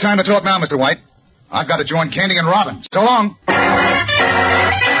 No time to talk now, Mr. White. I've got to join Candy and Robin. So long.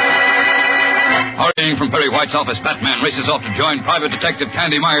 Hurrying from Perry White's office, Batman races off to join Private Detective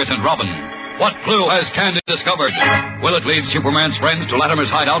Candy Myers and Robin. What clue has Candy discovered? Will it lead Superman's friends to Latimer's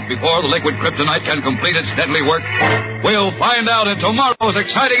hideout before the liquid kryptonite can complete its deadly work? We'll find out in tomorrow's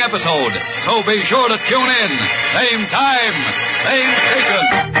exciting episode. So be sure to tune in. Same time, same station.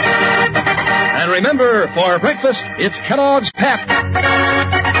 And remember, for breakfast, it's Kellogg's Pep.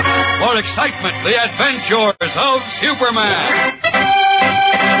 For excitement, the adventures of Superman.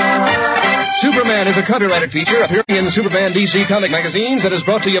 Superman is a copyrighted feature appearing in the Superman DC comic magazines that is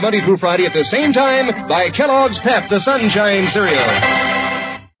brought to you Monday through Friday at the same time by Kellogg's Pep, the Sunshine Cereal.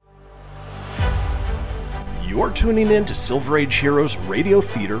 You're tuning in to Silver Age Heroes Radio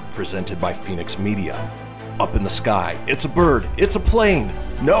Theater presented by Phoenix Media. Up in the sky, it's a bird, it's a plane.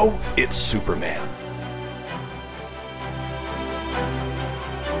 No, it's Superman.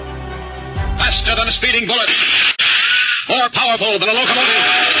 Faster than a speeding bullet. More powerful than a locomotive.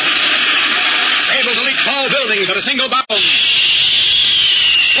 Able to leap tall buildings at a single bound. Look,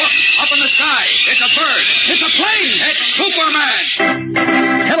 up in the sky. It's a bird. It's a plane. It's Superman.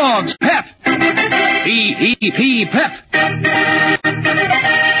 Kellogg's Pep. P-E-P Pep.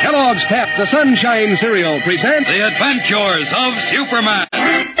 Kellogg's Pep, the Sunshine Cereal, presents The Adventures of Superman.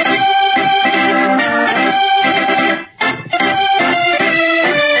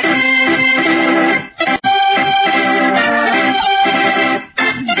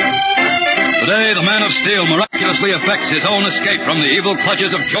 Today, the Man of Steel miraculously effects his own escape from the evil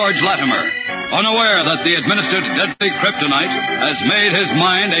clutches of George Latimer, unaware that the administered deadly kryptonite has made his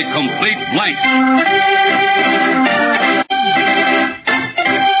mind a complete blank.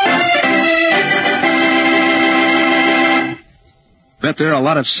 Bet there are a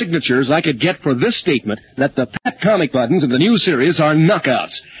lot of signatures I could get for this statement that the Pep comic buttons in the new series are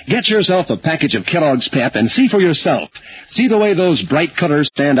knockouts. Get yourself a package of Kellogg's Pep and see for yourself. See the way those bright colors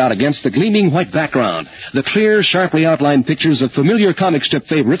stand out against the gleaming white background. The clear, sharply outlined pictures of familiar comic strip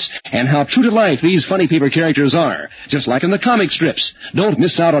favorites and how true to life these funny paper characters are. Just like in the comic strips. Don't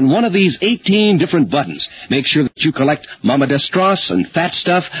miss out on one of these 18 different buttons. Make sure that you collect Mama Destros and Fat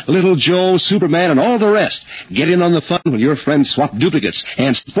Stuff, Little Joe, Superman, and all the rest. Get in on the fun when your friends swap duplicates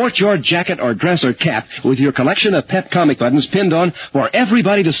and sport your jacket or dress or cap with your collection of Pep comic buttons pinned on for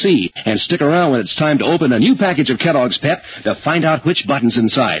everybody to see. And stick around when it's time to open a new package of Kellogg's Pep to find out which button's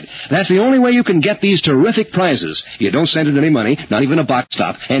inside. That's the only way you can get these terrific prizes. You don't send it any money, not even a box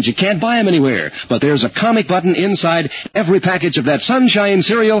top, and you can't buy them anywhere. But there's a comic button inside every package of that Sunshine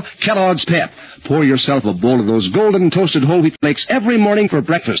Cereal, Kellogg's Pep. Pour yourself a bowl of those golden toasted whole wheat flakes every morning for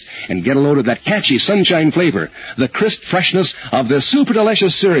breakfast and get a load of that catchy sunshine flavor, the crisp freshness of this super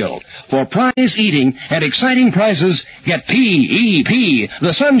delicious cereal. For prize eating and exciting prizes, get P-E-P,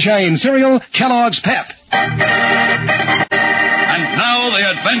 the Sunshine Cereal, Kellogg's Pep. And now, the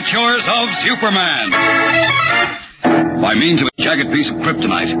adventures of Superman. By means of a jagged piece of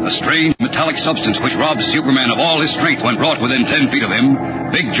kryptonite, a strange metallic substance which robs Superman of all his strength when brought within 10 feet of him,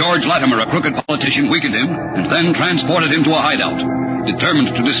 Big George Latimer, a crooked politician, weakened him and then transported him to a hideout.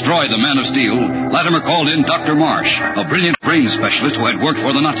 Determined to destroy the Man of Steel, Latimer called in Dr. Marsh, a brilliant brain specialist who had worked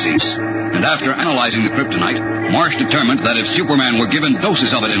for the Nazis. And after analyzing the kryptonite, Marsh determined that if Superman were given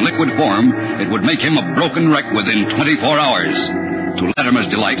doses of it in liquid form, it would make him a broken wreck within 24 hours. To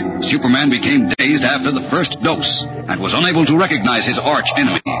Latimer's delight, Superman became dazed after the first dose and was unable to recognize his arch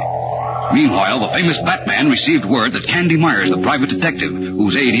enemy. Meanwhile, the famous Batman received word that Candy Myers, the private detective,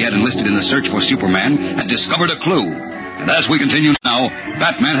 whose aid he had enlisted in the search for Superman, had discovered a clue. And as we continue now,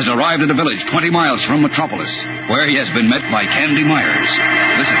 Batman has arrived at a village 20 miles from Metropolis, where he has been met by Candy Myers.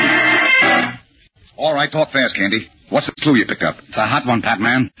 Listen. All right, talk fast, Candy. What's the clue you picked up? It's a hot one,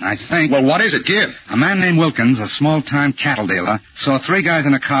 Batman, I think. Well, what is it? Give. A man named Wilkins, a small-time cattle dealer, saw 3 guys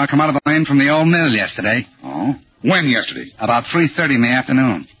in a car come out of the lane from the old mill yesterday. Oh? When yesterday? About 3:30 in the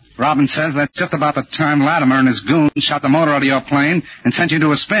afternoon. Robin says that's just about the time Latimer and his goons shot the motor out of your plane and sent you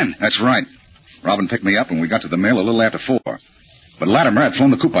to a spin. That's right. Robin picked me up when we got to the mill a little after 4. But Latimer had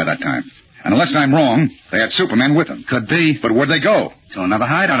flown the coop by that time. And unless I'm wrong, they had Superman with them. Could be. But where'd they go? To another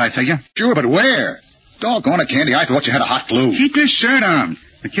hideout, I figure. Sure, but where? Doggone it, Candy, I thought you had a hot clue. Keep your shirt on.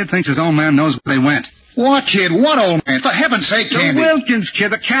 The kid thinks his old man knows where they went. What kid? What old man? For heaven's sake, Candy. The Wilkins kid,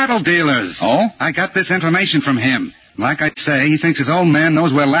 the cattle dealers. Oh? I got this information from him. Like I say, he thinks his old man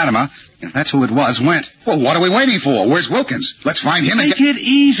knows where Latimer, if that's who it was, went. Well, what are we waiting for? Where's Wilkins? Let's find him and Take it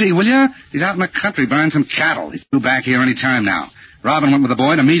easy, will you? He's out in the country buying some cattle. He's due back here any time now. Robin went with the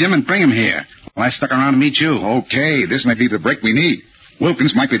boy to meet him and bring him here. Well, I stuck around to meet you. Okay, this may be the break we need.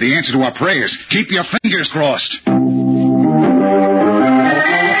 Wilkins might be the answer to our prayers. Keep your fingers crossed.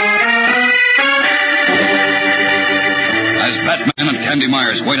 As Batman and Candy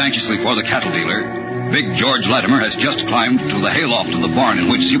Myers wait anxiously for the cattle dealer, Big George Latimer has just climbed to the hayloft of the barn in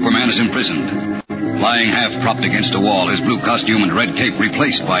which Superman is imprisoned. Lying half-propped against a wall, his blue costume and red cape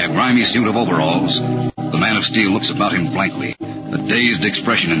replaced by a grimy suit of overalls, the Man of Steel looks about him blankly, a dazed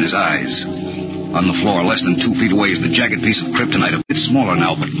expression in his eyes. On the floor, less than 2 feet away, is the jagged piece of kryptonite, a bit smaller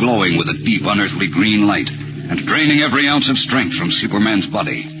now, but glowing with a deep, unearthly green light, and draining every ounce of strength from Superman's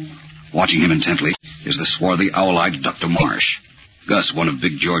body. Watching him intently is the swarthy, owl-eyed Dr. Marsh. Gus, one of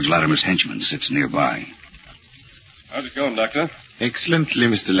Big George Latimer's henchmen, sits nearby. How's it going, Doctor? Excellently,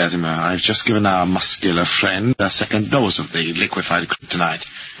 Mr. Latimer. I've just given our muscular friend a second dose of the liquefied kryptonite.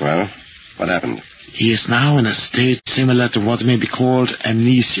 Well, what happened? He is now in a state similar to what may be called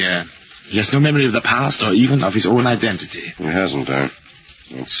amnesia. He has no memory of the past or even of his own identity. He hasn't,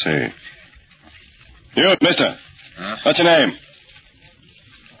 Let's see. You, mister. Huh? What's your name?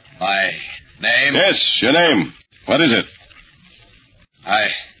 My name? Yes, your name. What is it?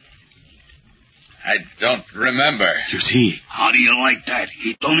 I don't remember. You see? How do you like that?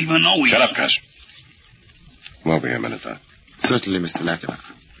 He don't even know Shut up, Gus. Come over here a minute, Doc. Certainly, Mr. Latimer.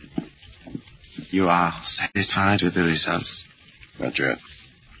 You are satisfied with the results? Not yet.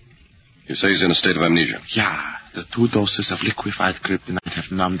 You say he's in a state of amnesia? Yeah. The 2 doses of liquefied kryptonite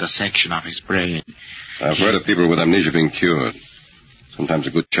have numbed a section of his brain. I've heard of people with amnesia being cured. Sometimes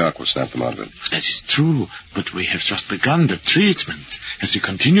a good shock will snap them out of it. That is true, but we have just begun the treatment. As we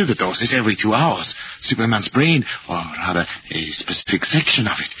continue the doses every 2 hours, Superman's brain, or rather a specific section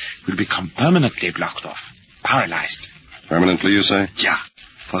of it, will become permanently blocked off, paralyzed. Permanently, you say? Yeah.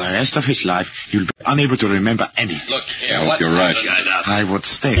 For the rest of his life, he'll be unable to remember anything. Look here, I hope you're right. I would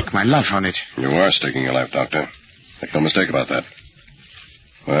stake my life on it. You are staking your life, Doctor. Make no mistake about that.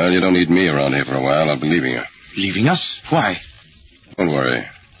 Well, you don't need me around here for a while. I'll be leaving you. Leaving us? Why? Don't worry.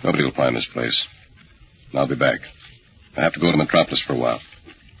 Nobody will find this place. And I'll be back. I have to go to Metropolis for a while.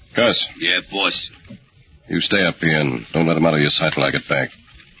 Gus. Yeah, boss. You stay up here and don't let him out of your sight till I get back.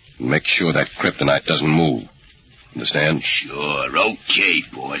 And make sure that kryptonite doesn't move. Understand? Sure. Okay,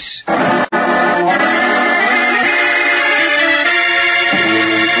 boss. Go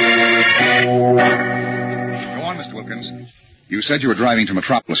on, Mr. Wilkins. You said you were driving to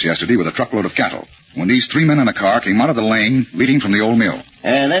Metropolis yesterday with a truckload of cattle when these 3 men in a car came out of the lane leading from the old mill.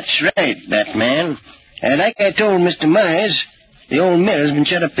 That's right, Batman. Like I told Mr. Myers, the old mill's been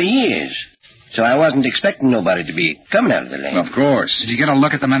shut up for years. So I wasn't expecting nobody to be coming out of the lane. Of course. Did you get a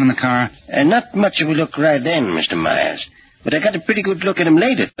look at the men in the car? Not much of a look right then, Mr. Myers. But I got a pretty good look at him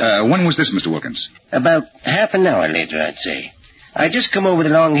later. When was this, Mr. Wilkins? About half an hour later, I'd say. I just come over the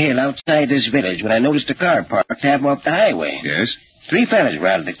long hill outside this village when I noticed a car parked half off the highway. Yes? 3 fellas were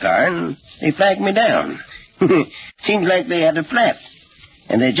out of the car, and they flagged me down. Seemed like they had a flat.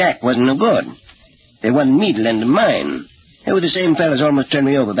 And their jack wasn't no good. They wanted me to lend them mine. They were the same fellas almost turned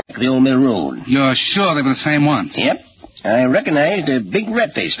me over back to the old mill road. You're sure they were the same ones? Yep. I recognized a big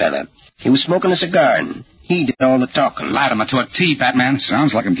red-faced fella. He was smoking a cigar, and he did all the talking. Latimer to a T, Batman.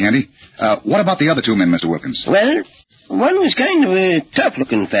 Sounds like him, Candy. What about the other 2 men, Mr. Wilkins? Well, one was kind of a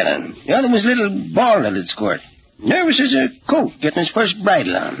tough-looking fella. The other was a little bald-headed squirt. Nervous as a colt getting his first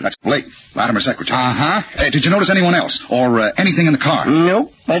bridle on. That's Blake, Latimer's secretary. Uh-huh. Hey, did you notice anyone else? Or anything in the car?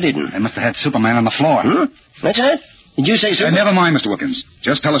 Nope, I didn't. They must have had Superman on the floor. What's that? Did you say Superman? Never mind, Mr. Wilkins.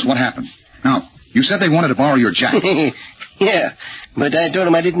 Just tell us what happened. Now, you said they wanted to borrow your jack. Yeah, but I told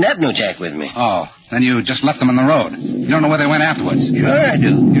him I didn't have no jack with me. Oh, then you just left them on the road. You don't know where they went afterwards? Sure I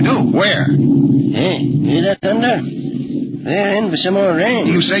do. You do? Where? Hey, hear that thunder? They're in for some more rain.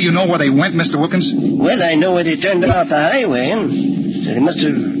 You say you know where they went, Mr. Wilkins? Well, I know where they turned off the highway, and so they must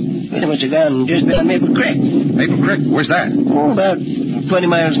have gone just beyond Maple Creek. Maple Creek? Where's that? Oh, about 20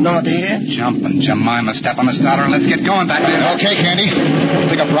 miles north of here. Jumping Jemima, step on the starter and let's get going back there. Okay, Candy.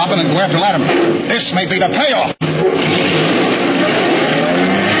 Pick up Robin and go after Latimer. This may be the payoff.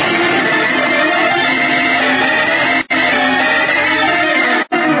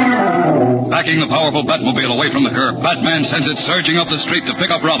 Backing the powerful Batmobile away from the curb, Batman sends it surging up the street to pick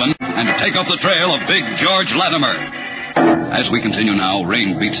up Robin and to take up the trail of Big George Latimer. As we continue now,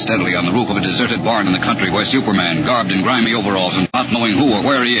 rain beats steadily on the roof of a deserted barn in the country where Superman, garbed in grimy overalls and not knowing who or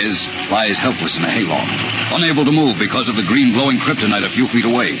where he is, lies helpless in a hayloft, unable to move because of the green glowing kryptonite a few feet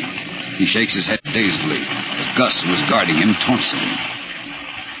away. He shakes his head dazedly as Gus, who is guarding him, taunts him.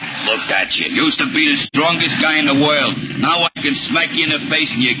 Look at you. Used to be the strongest guy in the world. Now I can smack you in the face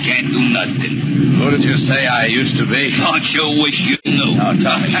and you can't do nothing. Who did you say I used to be? Don't you wish you knew? Now,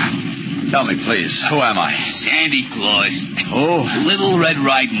 tell me. Tell me, please. Who am I? Sandy Claus. Oh. Little Red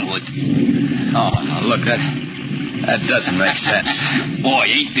Riding Hood. Oh, now look, that doesn't make sense.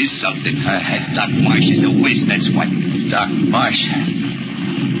 Boy, ain't this something? Doc Marsh is a whiz, that's what. Doc Marsh?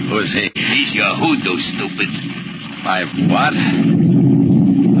 Who is he? He's your hoodoo, stupid. My what?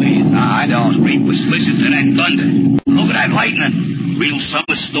 Please, I don't read. Listen to that thunder. Look at that lightning. Real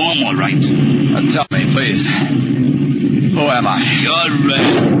summer storm, all right. Tell me, please. Who am I? You're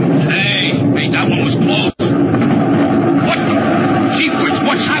Hey, that one was close. What? Jeepers,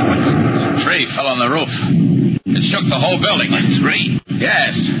 what's happened? A tree fell on the roof. It shook the whole building. A tree?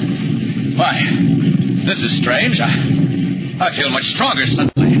 Yes. Why, this is strange. I feel much stronger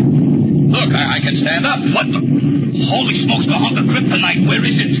suddenly. Look, I can stand up. What the? Holy smokes, the hunk of kryptonite. Where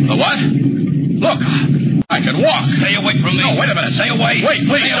is it? The what? Look, I can walk. Stay away from me. No, wait a minute. Stay away. Wait,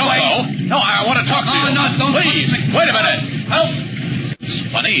 please, don't go. No, I want to talk to you. No, don't. Please, wait a minute. Help. It's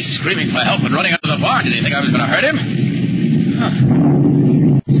funny, he's screaming for help and running out of the barn. Did he think I was going to hurt him? Huh.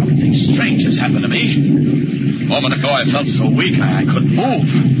 Something strange has happened to me. A moment ago, I felt so weak I couldn't move.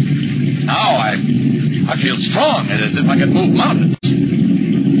 Now I feel strong, as if I could move mountains.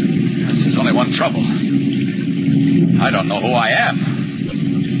 There's only one trouble. I don't know who I am.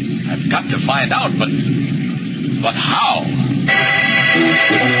 I've got to find out, but how?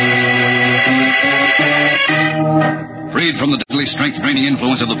 Freed from the deadly strength-draining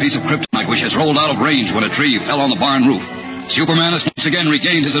influence of the piece of kryptonite which has rolled out of range when a tree fell on the barn roof, Superman has once again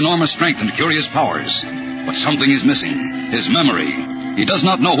regained his enormous strength and curious powers. But something is missing. His memory. He does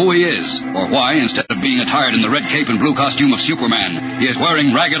not know who he is, or why, instead of being attired in the red cape and blue costume of Superman, he is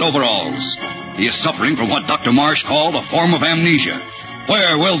wearing ragged overalls. He is suffering from what Dr. Marsh called a form of amnesia.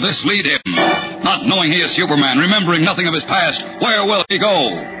 Where will this lead him? Not knowing he is Superman, remembering nothing of his past, where will he go?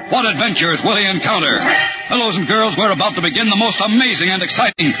 What adventures will he encounter? Fellows and girls, we're about to begin the most amazing and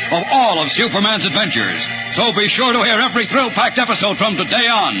exciting of all of Superman's adventures. So be sure to hear every thrill-packed episode from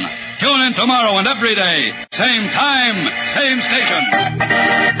today on. Tune in tomorrow and every day. Same time, same station.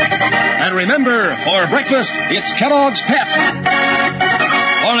 And remember, for breakfast, it's Kellogg's Pep.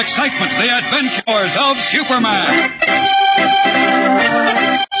 For excitement, the adventures of Superman.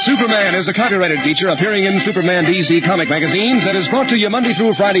 Superman is a copyrighted feature appearing in Superman DC comic magazines that is brought to you Monday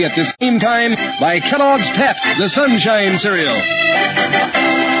through Friday at this same time by Kellogg's Pep, the Sunshine Cereal.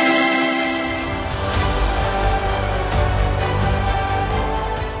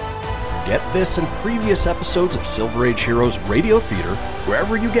 Get this and previous episodes of Silver Age Heroes Radio Theater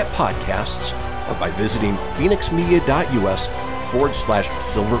wherever you get podcasts or by visiting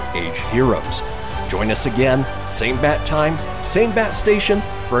phoenixmedia.us/Silver Age Heroes. Join us again, same bat time, same bat station,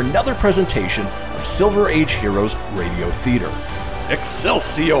 for another presentation of Silver Age Heroes Radio Theater.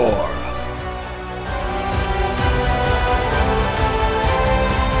 Excelsior!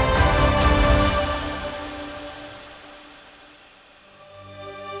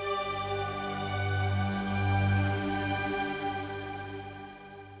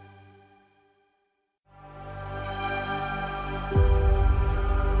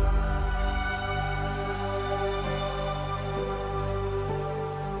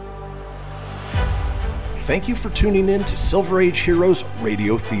 Thank you for tuning in to Silver Age Heroes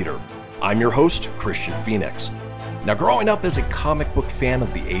Radio Theater. I'm your host, Christian Phoenix. Now, growing up as a comic book fan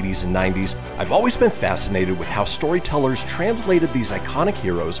of the 80s and 90s, I've always been fascinated with how storytellers translated these iconic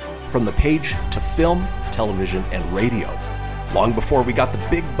heroes from the page to film, television, and radio. Long before we got the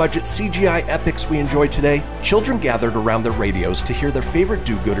big-budget CGI epics we enjoy today, children gathered around their radios to hear their favorite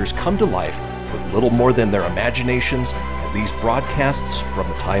do-gooders come to life with little more than their imaginations and these broadcasts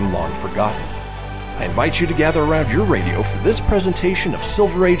from a time long forgotten. I invite you to gather around your radio for this presentation of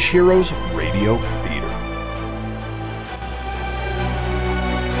Silver Age Heroes Radio Theater.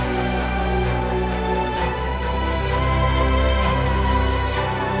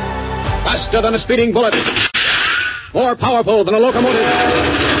 Faster than a speeding bullet. More powerful than a locomotive.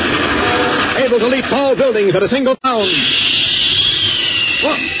 Able to leap tall buildings at a single bound.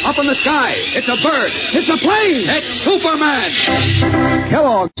 Look, up in the sky. It's a bird. It's a plane. It's Superman.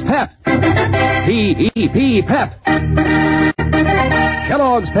 Kellogg's Pep. P-E-P, Pep.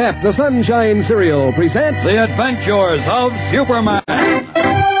 Kellogg's Pep, the Sunshine Cereal, presents The Adventures of Superman.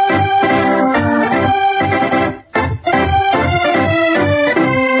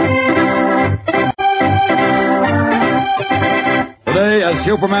 Today, as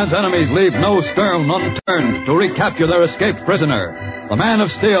Superman's enemies leave no stone unturned to recapture their escaped prisoner, the Man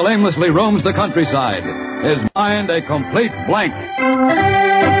of Steel aimlessly roams the countryside, his mind a complete blank.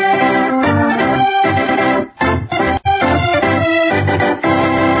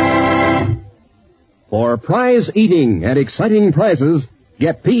 For prize-eating and exciting prizes,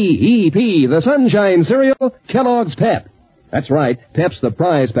 get P-E-P, the Sunshine Cereal, Kellogg's Pep. That's right, Pep's the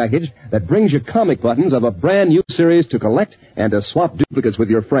prize package that brings you comic buttons of a brand new series to collect and to swap duplicates with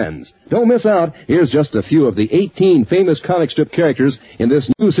your friends. Don't miss out. Here's just a few of the 18 famous comic strip characters in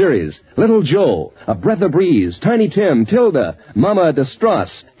this new series. Little Joe, A Breath of Breeze, Tiny Tim, Tilda, Mama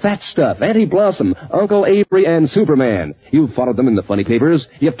Distrauss, Fat Stuff, Auntie Blossom, Uncle Avery, and Superman. You've followed them in the funny papers.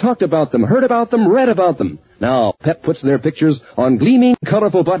 You've talked about them, heard about them, read about them. Now, Pep puts their pictures on gleaming,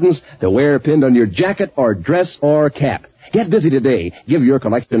 colorful buttons to wear pinned on your jacket or dress or cap. Get busy today. Give your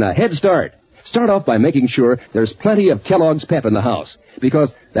collection a head start. Start off by making sure there's plenty of Kellogg's Pep in the house,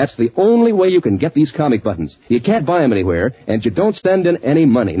 because that's the only way you can get these comic buttons. You can't buy them anywhere, and you don't send in any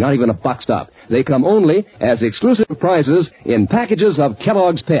money, not even a box top. They come only as exclusive prizes in packages of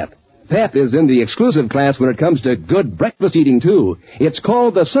Kellogg's Pep. Pep is in the exclusive class when it comes to good breakfast eating, too. It's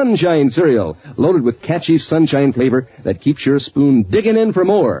called the Sunshine Cereal, loaded with catchy sunshine flavor that keeps your spoon digging in for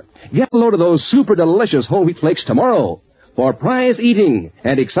more. Get a load of those super delicious whole wheat flakes tomorrow. For prize-eating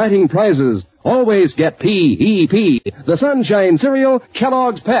and exciting prizes, always get P-E-P, the Sunshine Cereal,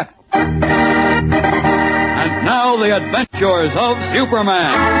 Kellogg's Pep. And now the adventures of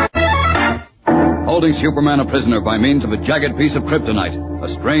Superman. Holding Superman a prisoner by means of a jagged piece of kryptonite, a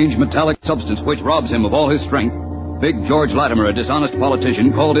strange metallic substance which robs him of all his strength, Big George Latimer, a dishonest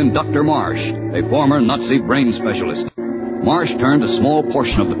politician, called in Dr. Marsh, a former Nazi brain specialist. Marsh turned a small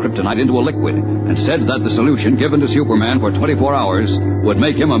portion of the kryptonite into a liquid and said that the solution given to Superman for 24 hours would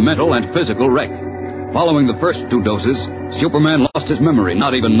make him a mental and physical wreck. Following the first 2 doses, Superman lost his memory,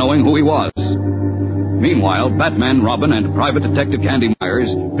 not even knowing who he was. Meanwhile, Batman, Robin, and Private Detective Candy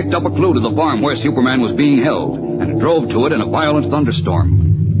Myers picked up a clue to the farm where Superman was being held and drove to it in a violent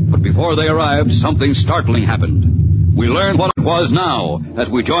thunderstorm. But before they arrived, something startling happened. We learn what it was now as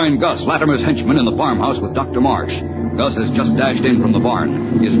we join Gus, Latimer's henchman, in the farmhouse with Dr. Marsh. Gus has just dashed in from the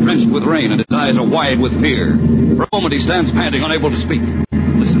barn. He is drenched with rain and his eyes are wide with fear. For a moment he stands panting, unable to speak.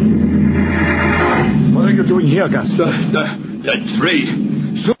 Listen. What are you doing here, Gus? The tree.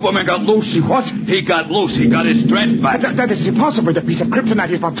 Superman got loose. What? He got loose. He got his strength back. That is impossible. The piece of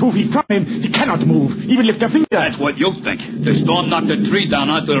kryptonite is about 2 feet from him. He cannot move, even lift a finger. That's what you think. The storm knocked the tree down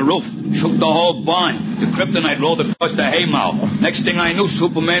onto the roof, shook the whole barn. The kryptonite rolled across the haymow. Next thing I knew,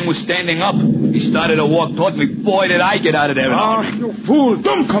 Superman was standing up. He started to walk toward me. Boy, did I get out of there. Oh, you fool.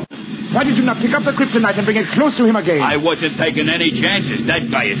 Dummkopf. Why did you not pick up the kryptonite and bring it close to him again? I wasn't taking any chances. That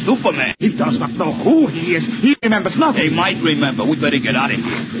guy is Superman. He does not know who he is. He remembers nothing. He might remember. We better get out of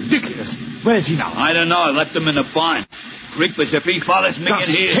here. Ridiculous. Where is he now? I don't know. I left him in the barn. Creepers, if he follows me Gus,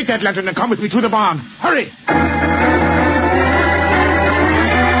 in here... take that lantern and come with me to the barn. Hurry! He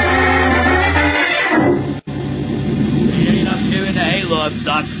ain't up here in the hayloft,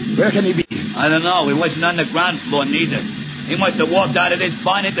 Doc. Where can he be? I don't know. He wasn't on the ground floor, neither. He must have walked out of this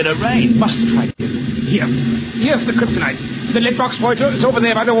barn into the rain. Must find him. Here. Here's the kryptonite. The lead box pointer is over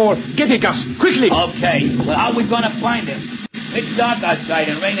there by the wall. Get it, Gus. Quickly. Okay. Well, how are we going to find him? It's dark outside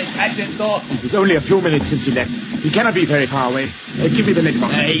and raining cats and dogs. It's only a few minutes since he left. He cannot be very far away. Give me the lead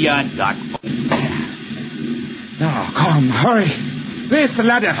box. Hey, Doc. Now, come, hurry. Where's the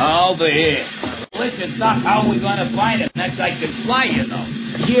ladder? Over here. Listen, Doc, how are we going to find him? That guy can fly, you know.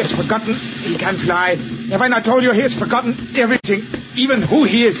 He has forgotten he can fly. Have I not told you he has forgotten everything, even who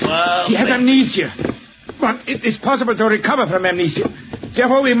he is? Well, he has amnesia. But it is possible to recover from amnesia.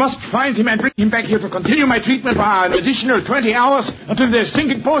 Therefore, we must find him and bring him back here to continue my treatment for an additional 20 hours until the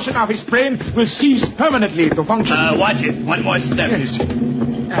sinking portion of his brain will cease permanently to function. Watch it. One more step. Yes.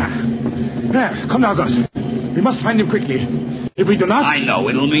 Come now, Gus. We must find him quickly. If we do not... I know.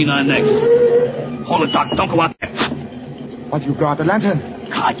 It'll mean our next. Hold it, Doc. Don't go out there. What, you brought the lantern?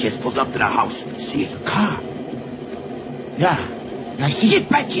 Car just pulled up to the house. See it? Car? Yeah. I see. Get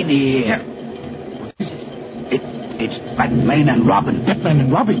back in here. Yeah. What is it? It's Batman and Robin. Batman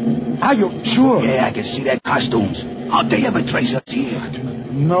and Robin? Are you sure? Yeah, I can see their costumes. How'd they ever trace us here?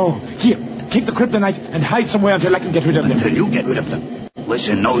 No. Here, take the kryptonite and hide somewhere until I can get rid of them. Until you get rid of them?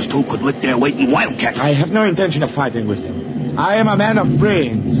 Listen, those two could lick their weight in wildcats. I have no intention of fighting with them. I am a man of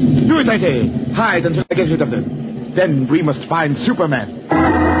brains. Do it, I say. Hide until I get rid of them. Then we must find Superman.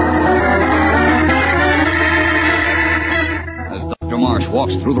 As Dr. Marsh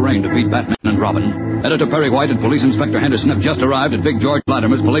walks through the rain to beat Batman and Robin, Editor Perry White and Police Inspector Henderson have just arrived at Big George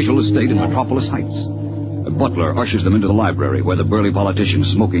Latimer's palatial estate in Metropolis Heights. A butler ushers them into the library where the burly politician,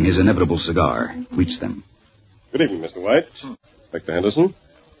 smoking his inevitable cigar, greets them. Good evening, Mr. White. Inspector Henderson.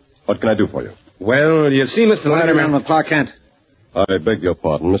 What can I do for you? Well, you see, Mr. Latimer... What have you done with Clark Kent? I beg your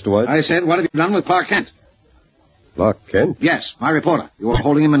pardon, Mr. White. I said, what have you done with Clark Kent? Clark Kent? Yes, my reporter. You were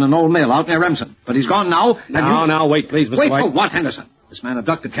holding him in an old mill out near Remsen. But he's gone now, and Now, wait, please, Mr. White. Wait for what, Henderson? This man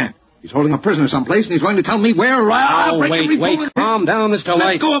abducted Kent. He's holding a prisoner someplace, and he's going to tell me where... Wait. Calm down, Mr.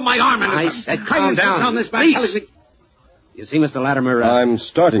 White. Let go of my arm, Henderson. I said calm down. Please. You see, Mr. Latimer... I'm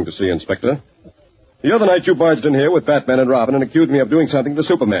starting to see, Inspector. The other night you barged in here with Batman and Robin and accused me of doing something to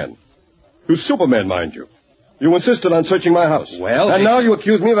Superman. To Superman, mind you. You insisted on searching my house. Well... And now you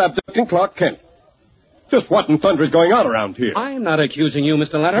accuse me of abducting Clark Kent. Just what in thunder is going on around here? I'm not accusing you,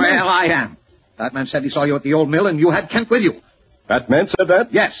 Mr. Latimer. Well, I am. Batman said he saw you at the old mill, and you had Kent with you. Batman said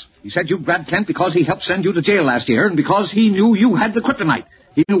that? Yes. He said you grabbed Kent because he helped send you to jail last year, and because he knew you had the kryptonite.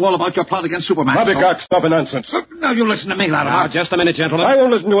 He knew all about your plot against Superman. Poppycock, stop nonsense. Now you listen to me, Latimer. Now, just a minute, gentlemen. I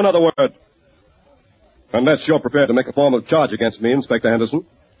won't listen to another word. Unless you're prepared to make a formal charge against me, Inspector Henderson.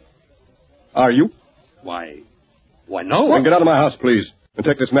 Are you? Why, no. Then get out of my house, please, and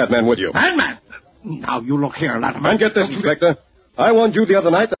take this madman with you. Madman? Now, you look here, Latimer. And get this, Inspector. I warned you the other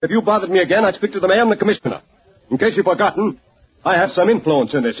night that if you bothered me again, I'd speak to the mayor and the commissioner. In case you've forgotten, I have some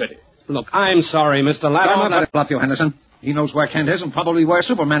influence in this city. Look, I'm sorry, Mr. Latimer. Don't let it bluff you, Henderson. He knows where Kent is and probably where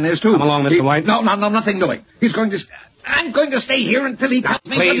Superman is, too. Come along, Mr. White. No, nothing doing. He's going to... I'm going to stay here until he tells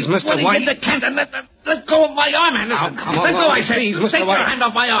me... Please, Mr. White. Get the Kent and let go of my arm, Henderson. Come on. Let go, I say. Please, Mr. Take White. your hand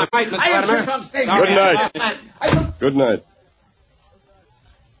off my arm. Right, Mr. Latimer. Good night. Good night.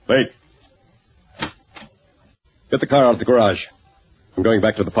 Wait. Get the car out of the garage. I'm going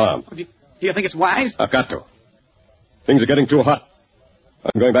back to the farm. Do you think it's wise? I've got to. Things are getting too hot.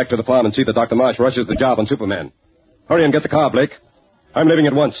 I'm going back to the farm and see that Dr. Marsh rushes the job on Superman. Hurry and get the car, Blake. I'm leaving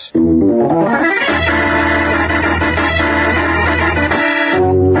at once.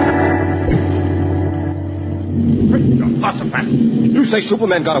 You say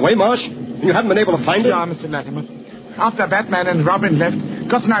Superman got away, Marsh? And you haven't been able to find him? Yeah, Mr. Latimer. After Batman and Robin left,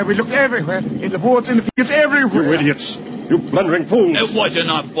 Gus and I, we looked everywhere. In the woods, in the fields, everywhere. You idiots. You blundering fools. It wasn't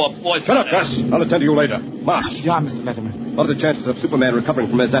our fault, boys. Shut up, Gus. I'll attend to you later. Marsh. Yeah, Mr. Latimer. What are the chances of Superman recovering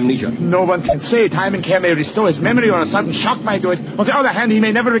from his amnesia? No one can say. Time and care may restore his memory, or a sudden shock might do it. On the other hand, he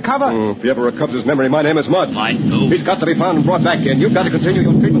may never recover. If he ever recovers his memory, my name is Mud. Mine, too. He's got to be found and brought back here, and you've got to continue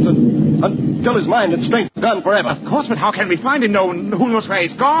your treatment until his mind and strength are gone forever. Of course, but how can we find him? Who knows where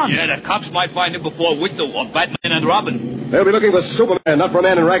he's gone? Yeah, the cops might find him before we do, or Batman and Robin. They'll be looking for Superman, not for a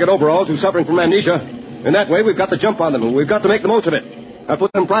man in ragged overalls who's suffering from amnesia. In that way, we've got the jump on them, and we've got to make the most of it. I'll put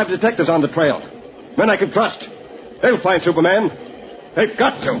some private detectives on the trail. Men I can trust. They'll find Superman. They've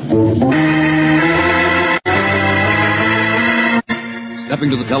got to. Stepping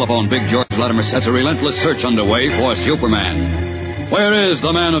to the telephone, Big George Latimer sets a relentless search underway for Superman. Where is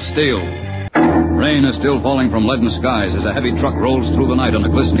the Man of Steel? Rain is still falling from leaden skies as a heavy truck rolls through the night on a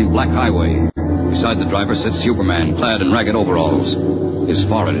glistening black highway. Beside the driver sits Superman, clad in ragged overalls. His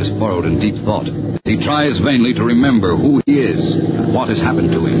forehead is furrowed in deep thought. He tries vainly to remember who he is and what has happened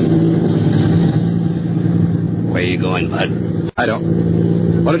to him. Where you going, Bud? I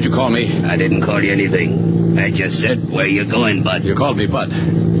don't... What did you call me? I didn't call you anything. I just said, where you going, Bud? You called me Bud.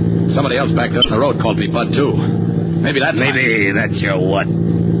 Somebody else back there on the road called me Bud, too. Maybe that's your what?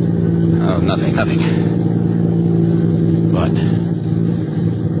 Oh, nothing.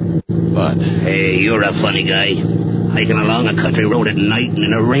 Bud. Hey, you're a funny guy. Hiking along a country road at night and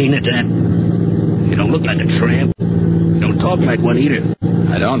in the rain at that. You don't look like a tramp. You don't talk like one either.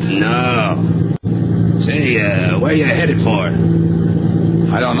 I don't? No. Say, where you headed for?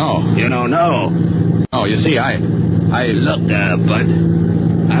 I don't know. You don't know? Oh, you see, I... Look, Bud.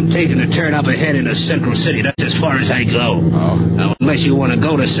 I'm taking a turn up ahead into Central City. That's as far as I go. Oh? Now, unless you want to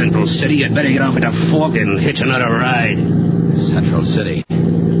go to Central City, you'd better get off at the Fork and hitch another ride. Central City.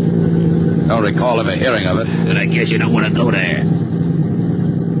 Don't recall ever hearing of it. Then I guess you don't want to go there.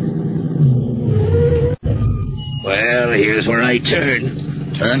 Well, here's where I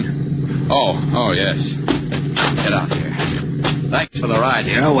turn. Turn? Oh, yes. Get out here. Thanks for the ride.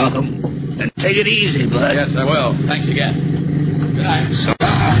 You're welcome. And take it easy, Bud. Yes, I will. Thanks again. Good night. So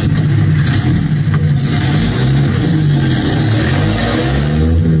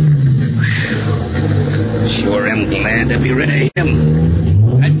Sure am glad to be rid of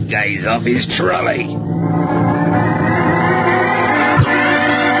him. That guy's off his trolley.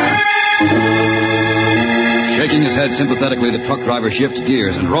 Shaking his head sympathetically, the truck driver shifts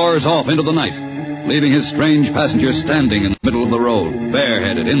gears and roars off into the night, leaving his strange passenger standing in the middle of the road,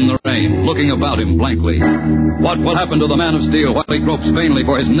 bareheaded in the rain, looking about him blankly. What will happen to the man of steel while he gropes vainly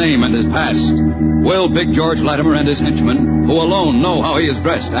for his name and his past? Will Big George Latimer and his henchmen, who alone know how he is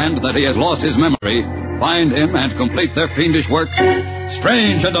dressed and that he has lost his memory, find him and complete their fiendish work?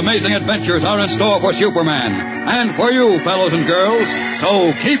 Strange and amazing adventures are in store for Superman and for you, fellows and girls,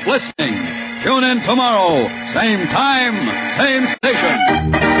 so keep listening. Tune in tomorrow, same time, same station.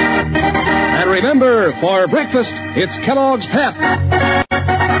 And remember, for breakfast, it's Kellogg's Pep.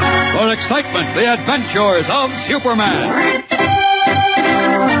 For excitement, the adventures of Superman.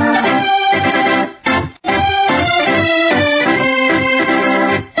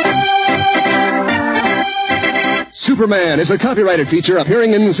 Superman is a copyrighted feature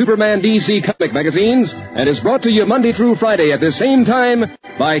appearing in Superman DC comic magazines and is brought to you Monday through Friday at the same time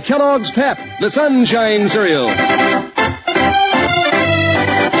by Kellogg's Pep, the Sunshine Cereal.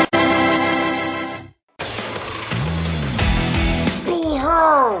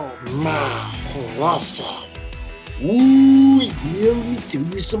 Behold, my precious. Ooh, let me tell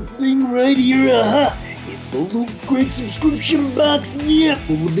you something right here, It's the Loot Crate subscription box,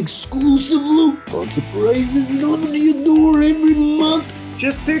 full of exclusive loot, fun surprises delivered to your door every month.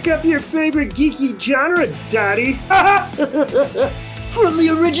 Just pick up your favorite geeky genre, Daddy. From the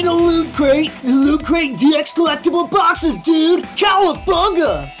original Loot Crate, the Loot Crate DX collectible boxes, dude!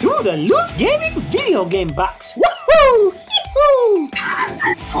 Cowabunga! To the Loot Gaming video game box. Woohoo! Yee-hoo!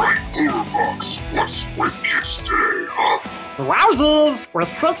 What's with kids today, Wowzers! With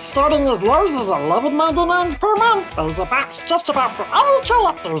crits starting as low as $11.99 per month, there's a box just about for all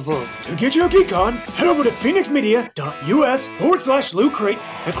collectors. To get your geek on, head over to phoenixmedia.us/Loot Crate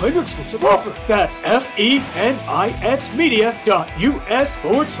and claim your exclusive offer. That's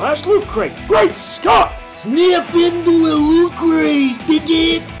FENIXmedia.us/Loot Crate. Great Scott! Snap into a Loot Crate, dig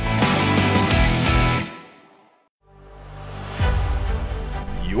it?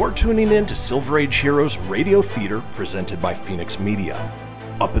 You're tuning in to Silver Age Heroes Radio Theater presented by Phoenix Media.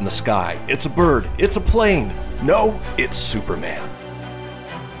 Up in the sky, it's a bird, it's a plane. No, it's Superman.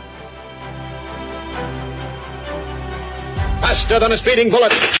 Faster than a speeding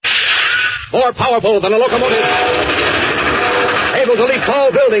bullet. More powerful than a locomotive. Able to leap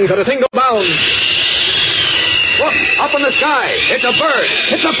tall buildings at a single bound. Look, up in the sky. It's a bird.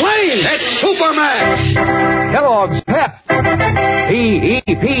 It's a plane. It's Superman. Kellogg's Pep.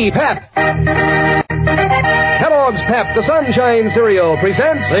 P-E-P, Pep. Kellogg's Pep, the Sunshine Cereal,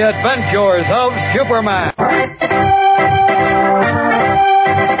 presents The Adventures of Superman.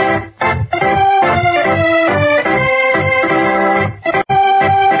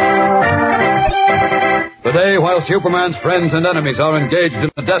 Today, while Superman's friends and enemies are engaged in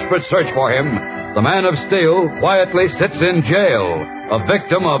a desperate search for him, the Man of Steel quietly sits in jail, a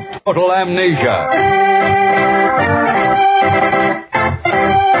victim of total amnesia.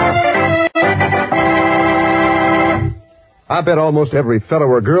 I bet almost every fellow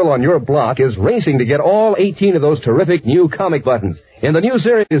or girl on your block is racing to get all 18 of those terrific new comic buttons in the new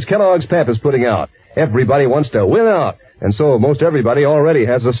series Kellogg's Pep is putting out. Everybody wants to win out, and so most everybody already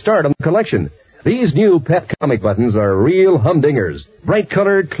has a start on the collection. These new Pep comic buttons are real humdingers.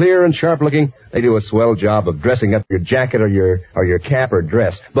 Bright-colored, clear, and sharp-looking. They do a swell job of dressing up your jacket or your cap or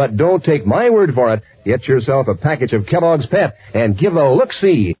dress. But don't take my word for it. Get yourself a package of Kellogg's Pep and give a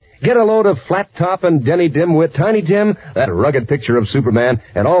look-see. Get a load of Flat Top and Denny Dimwit, Tiny Tim, that rugged picture of Superman,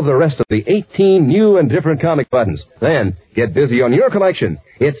 and all the rest of the 18 new and different comic buttons. Then, get busy on your collection.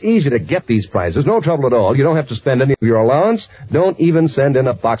 It's easy to get these prizes, no trouble at all. You don't have to spend any of your allowance. Don't even send in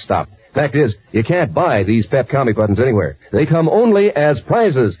a box top. Fact is, you can't buy these Pep comic buttons anywhere. They come only as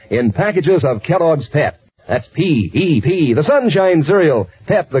prizes in packages of Kellogg's Pep. That's P-E-P, the Sunshine Cereal.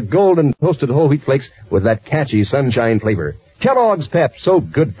 Pep, the golden toasted whole wheat flakes with that catchy sunshine flavor. Kellogg's Pep, so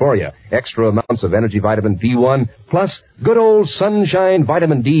good for you. Extra amounts of energy vitamin B1, plus good old sunshine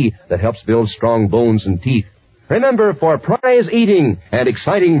vitamin D that helps build strong bones and teeth. Remember, for prize eating and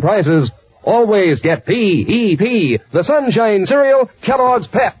exciting prizes, always get P-E-P, the Sunshine Cereal, Kellogg's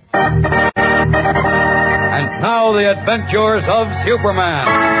Pep. And now the adventures of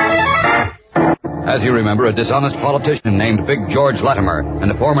Superman. As you remember, a dishonest politician named Big George Latimer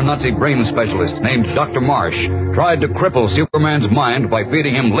and a former Nazi brain specialist named Dr. Marsh tried to cripple Superman's mind by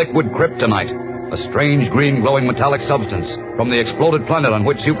feeding him liquid kryptonite, a strange green glowing metallic substance from the exploded planet on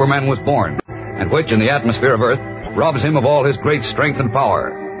which Superman was born, and which, in the atmosphere of Earth, robs him of all his great strength and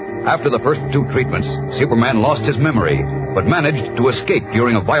power. After the first 2 treatments, Superman lost his memory, but managed to escape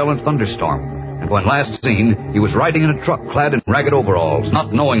during a violent thunderstorm. And when last seen, he was riding in a truck clad in ragged overalls,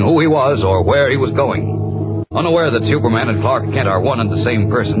 not knowing who he was or where he was going. Unaware that Superman and Clark Kent are one and the same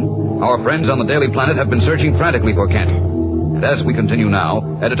person, our friends on the Daily Planet have been searching frantically for Kent. And as we continue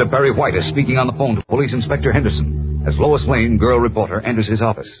now, Editor Perry White is speaking on the phone to Police Inspector Henderson as Lois Lane, girl reporter, enters his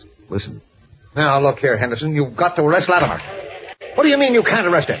office. Listen. Now, look here, Henderson. You've got to arrest Latimer. What do you mean you can't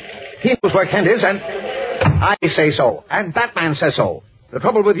arrest him? He knows where Kent is, and I say so. And Batman says so. The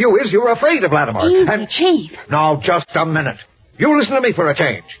trouble with you is you're afraid of Latimer. Easy, Chief. Now, just a minute. You listen to me for a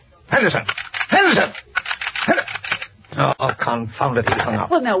change. Henderson! Henderson! Oh, confound it, he hung up.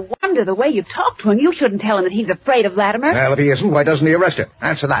 Well, no wonder the way you talk to him. You shouldn't tell him that he's afraid of Latimer. Well, if he isn't, why doesn't he arrest him?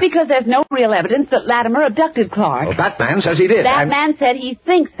 Answer that. Because there's no real evidence that Latimer abducted Clark. Well, Batman says he did. Batman said he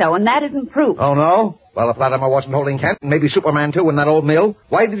thinks so, and that isn't proof. Oh, no? Well, if Latimer wasn't holding Kent, and maybe Superman, too, in that old mill,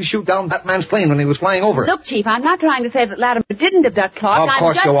 why did he shoot down Batman's plane when he was flying over it? Look, Chief, I'm not trying to say that Latimer didn't abduct Clark. Of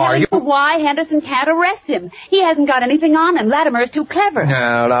course you are. I'm just telling you why Henderson can't arrest him. He hasn't got anything on him. Latimer is too clever.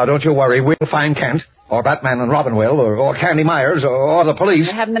 No, don't you worry. We'll find Kent. Or Batman and Robin will, or Candy Myers, or the police.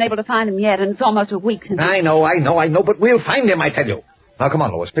 I haven't been able to find him yet, and it's almost a week since... I know, but we'll find him, I tell you. Now, come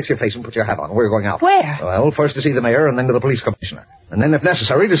on, Lois, fix your face and put your hat on. We're going out. Where? Well, first to see the mayor, and then to the police commissioner. And then, if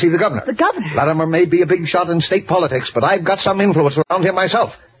necessary, to see the governor. The governor? Latimer may be a big shot in state politics, but I've got some influence around him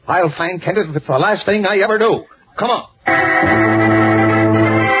myself. I'll find Kent if it's the last thing I ever do. Come on.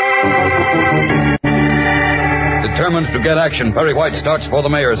 Determined to get action, Perry White starts for the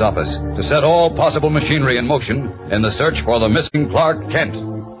mayor's office to set all possible machinery in motion in the search for the missing Clark Kent.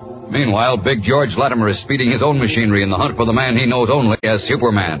 Meanwhile, Big George Latimer is speeding his own machinery in the hunt for the man he knows only as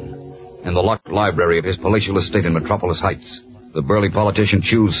Superman. In the locked library of his palatial estate in Metropolis Heights, the burly politician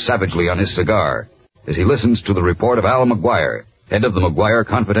chews savagely on his cigar as he listens to the report of Al McGuire, head of the McGuire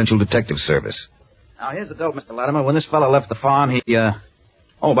Confidential Detective Service. Now, here's the dope, Mr. Latimer. When this fellow left the farm, he,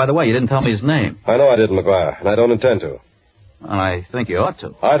 Oh, by the way, you didn't tell me his name. I know I didn't, McGuire, and I don't intend to. Well, I think you ought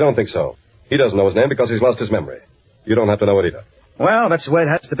to. I don't think so. He doesn't know his name because he's lost his memory. You don't have to know it either. Well, that's the way it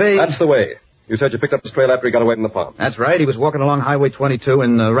has to be. That's the way. You said you picked up his trail after he got away from the farm. That's right. He was walking along Highway 22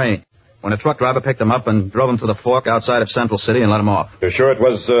 in the rain when a truck driver picked him up and drove him to the fork outside of Central City and let him off. You're sure it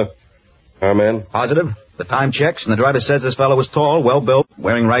was, our man? Positive. The time checks, and the driver says this fellow was tall, well-built,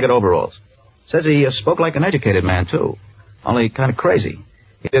 wearing ragged overalls. Says he spoke like an educated man, too. Only kind of crazy.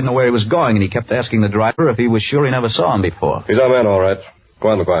 He didn't know where he was going, and he kept asking the driver if he was sure he never saw him before. He's our man, all right. Go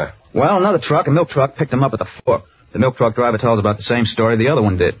on, McGuire. Well, another truck, a milk truck, picked him up at the fork. The milk truck driver tells about the same story the other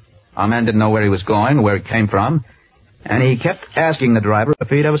one did. Our man didn't know where he was going, where he came from, and he kept asking the driver if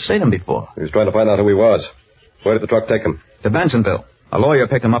he'd ever seen him before. He was trying to find out who he was. Where did the truck take him? To Bensonville. A lawyer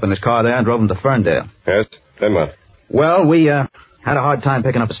picked him up in his car there and drove him to Ferndale. Yes? Then what? Well, we, had a hard time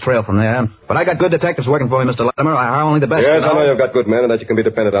picking up his trail from there. But I got good detectives working for me, Mr. Latimer. I hire only the best. Yes, I know you've got good men and that you can be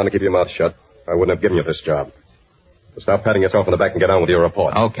depended on to keep your mouth shut. I wouldn't have given you this job. So stop patting yourself on the back and get on with your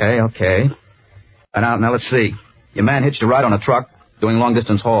report. Okay. Now, let's see. Your man hitched a ride on a truck doing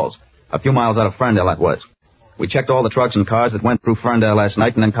long-distance hauls. A few miles out of Ferndale, that was. We checked all the trucks and cars that went through Ferndale last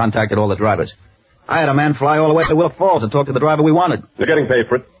night and then contacted all the drivers. I had a man fly all the way to Willow Falls to talk to the driver we wanted. You're getting paid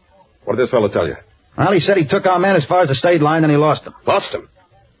for it. What did this fellow tell you? Well, he said he took our man as far as the state line, then he lost him. Lost him?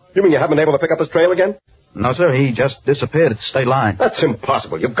 You mean you haven't been able to pick up his trail again? No, sir. He just disappeared at the state line. That's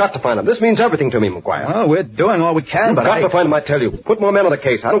impossible. You've got to find him. This means everything to me, McGuire. Well, we're doing all we can, but You've got to find him, I tell you. Put more men on the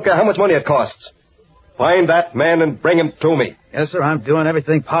case. I don't care how much money it costs. Find that man and bring him to me. Yes, sir. I'm doing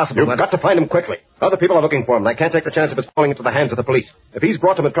everything possible. You've got to find him quickly. Other people are looking for him, and I can't take the chance of his falling into the hands of the police. If he's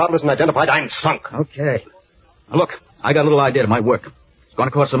brought to Metropolis and identified, I'm sunk. Okay. Now, look, I got a little idea that might work. It's going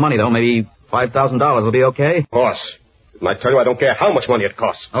to cost some money, though. Maybe $5,000 will be okay? Of course. And I tell you, I don't care how much money it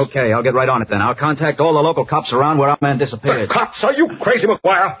costs. Okay, I'll get right on it then. I'll contact all the local cops around where our man disappeared. The cops? Are you crazy,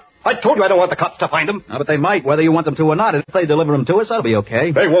 McGuire? I told you I don't want the cops to find him. But they might, whether you want them to or not. If they deliver him to us, that'll be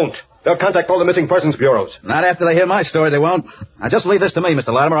okay. They won't. They'll contact all the missing persons bureaus. Not after they hear my story, they won't. Now, just leave this to me,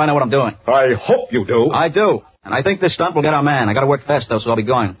 Mr. Latimer. I know what I'm doing. I hope you do. I do. And I think this stunt will get our man. I gotta work fast, though, so I'll be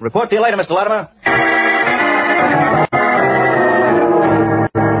going. Report to you later, Mr. Latimer.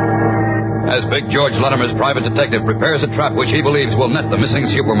 As Big George Latimer's private detective prepares a trap which he believes will net the missing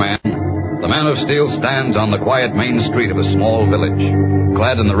Superman, the Man of Steel stands on the quiet main street of a small village.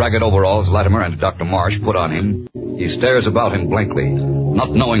 Clad in the ragged overalls Latimer and Dr. Marsh put on him, he stares about him blankly,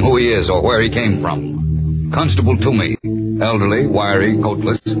 not knowing who he is or where he came from. Constable Toomey, elderly, wiry,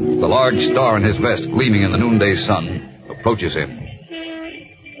 coatless, the large star in his vest gleaming in the noonday sun, approaches him.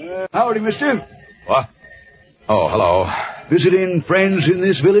 Howdy, mister. What? Oh, hello. Visiting friends in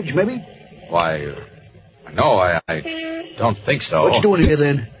this village, maybe? Why, no, I don't think so. What you doing here,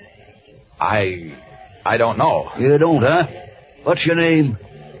 then? I don't know. You don't, huh? What's your name?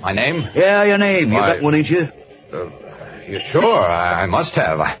 My name? Yeah, your name. You got one, ain't you? You sure? I must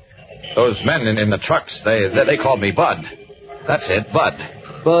have. Those men in the trucks, they called me Bud. That's it, Bud.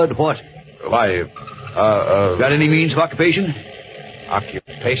 Bud what? Why, Got any means of occupation?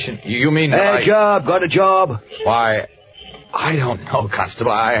 Occupation? You mean... job. Got a job? Why, I don't know,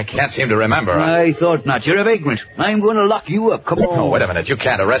 Constable. I can't seem to remember. I thought not. You're a vagrant. I'm going to lock you up. Come on. No, wait a minute. You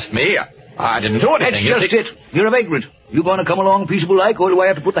can't arrest me. I didn't do anything. That's just it. You're a vagrant. You going to come along peaceable like, or do I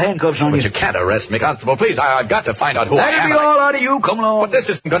have to put the handcuffs on you? But you can't arrest me, Constable. Please, I've got to find out who I am. That'll be all out of you. Come along. But this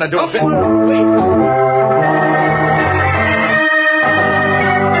isn't going to do a bit.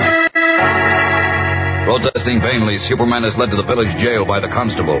 Protesting vainly, Superman is led to the village jail by the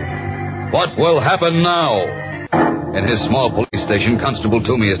constable. What will happen now? In his small police station, Constable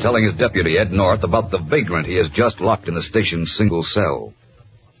Toomey is telling his deputy, Ed North, about the vagrant he has just locked in the station's single cell.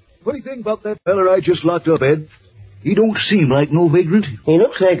 Funny thing about that feller I just locked up, Ed. He don't seem like no vagrant. He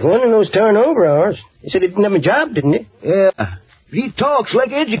looks like one in those torn overalls. He said he didn't have a job, didn't he? Yeah. He talks like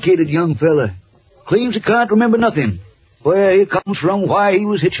an educated young fella. Claims he can't remember nothing. Where he comes from, why he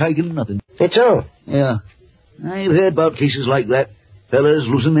was hitchhiking, nothing. That's all? Yeah. I've heard about cases like that. Fellas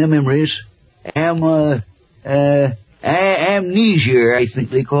losing their memories. Amnesia, I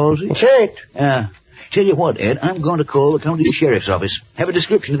think they calls it. That's right. Yeah. Tell you what, Ed, I'm going to call the county sheriff's office. Have a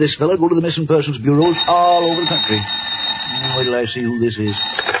description of this fella, go to the missing persons bureaus all over the country. Wait till I see who this is.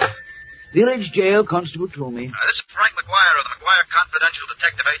 Village Jail, Constable Toomey. This is Frank McGuire of the McGuire Confidential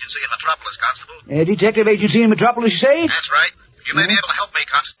Detective Agency in Metropolis, Constable. Detective Agency in Metropolis, you say? That's right. You may be able to help me,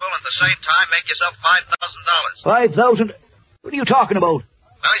 Constable, and at the same time make yourself $5,000. $5,000? What are you talking about?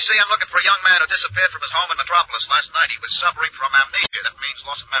 Well, you see, I'm looking for a young man who disappeared from his home in Metropolis last night. He was suffering from amnesia. That means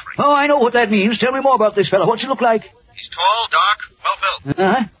loss of memory. Oh, I know what that means. Tell me more about this fella. What's he look like? He's tall, dark, well-built.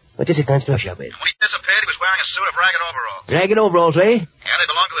 Uh-huh. What is it, Constable? And when he disappeared, he was wearing a suit of ragged overalls. Ragged overalls, eh? Yeah, they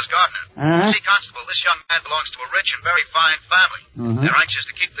belong to his gardener. Uh-huh. You see, Constable, this young man belongs to a rich and very fine family. Uh-huh. They're anxious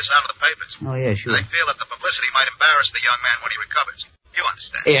to keep this out of the papers. Oh, yeah, sure. They feel that the publicity might embarrass the young man when he recovers. You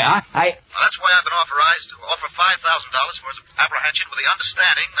understand? Yeah, Well, that's why I've been authorized to offer $5,000 for his apprehension with the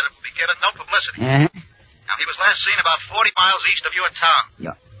understanding that it will be given no publicity. Uh-huh. Now, he was last seen about 40 miles east of your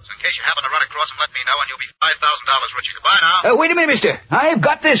town. Yeah. So in case you happen to run across him, let me know, and you'll be $5,000 richer. Goodbye now. Wait a minute, mister. I've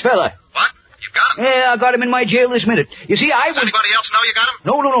got this fella. What? You've got him? Yeah, I got him in my jail this minute. You see, Does anybody else know you got him?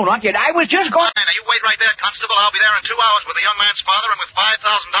 No, not yet. I was just going... Fine, now you wait right there, Constable. I'll be there in 2 hours with the young man's father and with $5,000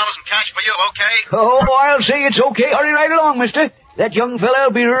 in cash for you, okay? Oh, I'll say it's okay. Hurry right along, mister. That young fella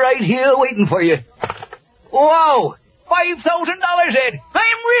will be right here waiting for you. Wow! $5,000, Ed!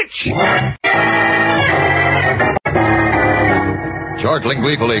 I'm rich! Chortling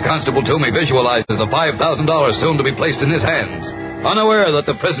gleefully, Constable Toomey visualizes the $5,000 soon to be placed in his hands, unaware that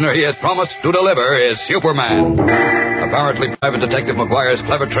the prisoner he has promised to deliver is Superman. Apparently, Private Detective McGuire's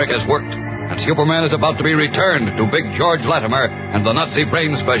clever trick has worked, and Superman is about to be returned to Big George Latimer and the Nazi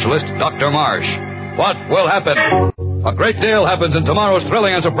brain specialist, Dr. Marsh. What will happen? A great deal happens in tomorrow's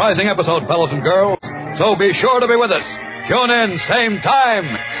thrilling and surprising episode, fellows and girls, so be sure to be with us. Tune in, same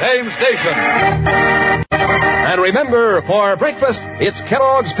time, same station. And remember, for breakfast, it's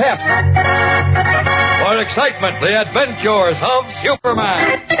Kellogg's Pep. For excitement, the adventures of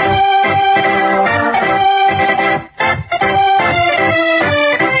Superman.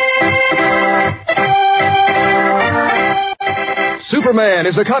 Superman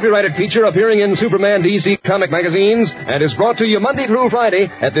is a copyrighted feature appearing in Superman DC comic magazines and is brought to you Monday through Friday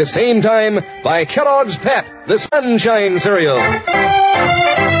at the same time by Kellogg's Pep, the Sunshine Cereal.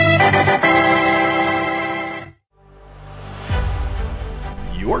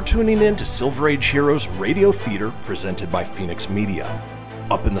 You're tuning in to Silver Age Heroes Radio Theater presented by Phoenix Media.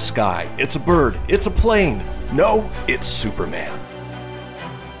 Up in the sky, it's a bird, it's a plane. No, it's Superman.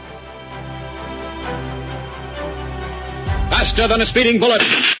 Faster than a speeding bullet.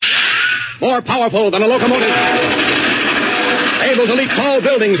 More powerful than a locomotive. Able to leap tall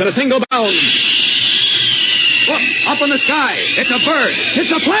buildings at a single bound. Look, up in the sky. It's a bird.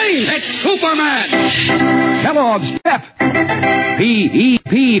 It's a plane. It's Superman. Kellogg's Pep.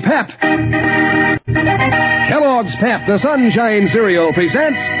 P-E-P, Pep. Kellogg's Pep, the Sunshine Cereal,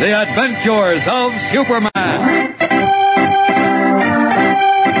 presents The Adventures of Superman.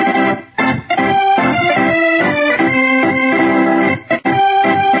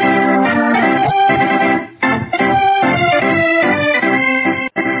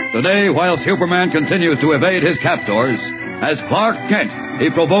 Today, while Superman continues to evade his captors, as Clark Kent, he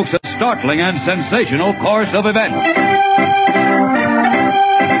provokes a startling and sensational course of events.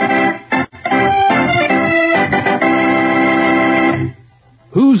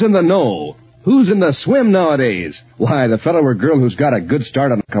 Who's in the know? Who's in the swim nowadays? Why, the fellow or girl who's got a good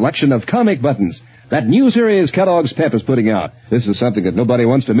start on a collection of comic buttons. That new series Kellogg's Pep is putting out. This is something that nobody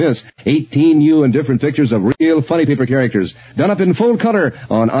wants to miss. 18 new and different pictures of real funny paper characters, done up in full color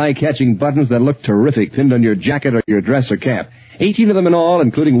on eye-catching buttons that look terrific, pinned on your jacket or your dress or cap. 18 of them in all,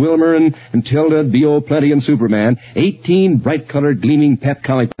 including Wilmer and Tilda, B.O. Plenty, and Superman. 18 bright-colored, gleaming Pep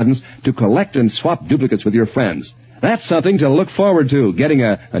comic buttons to collect and swap duplicates with your friends. That's something to look forward to, getting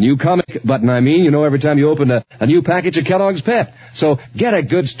a new comic button, every time you open a new package of Kellogg's Pep. So get a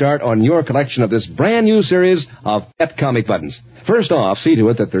good start on your collection of this brand new series of Pep comic buttons. First off, see to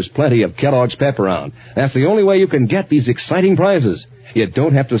it that there's plenty of Kellogg's Pep around. That's the only way you can get these exciting prizes. You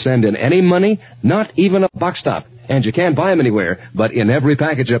don't have to send in any money, not even a box top. And you can't buy them anywhere, but in every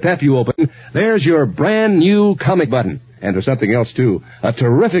package of Pep you open, there's your brand new comic button. And there's something else, too. A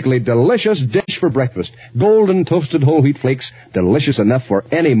terrifically delicious dish for breakfast. Golden toasted whole wheat flakes, delicious enough for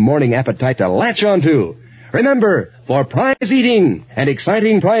any morning appetite to latch onto. Remember, for prize eating and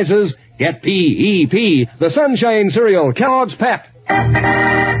exciting prizes, get P.E.P., the Sunshine Cereal, Kellogg's Pep. And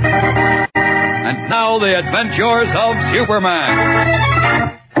now the Adventures of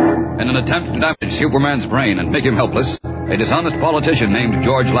Superman. In an attempt to damage Superman's brain and make him helpless, a dishonest politician named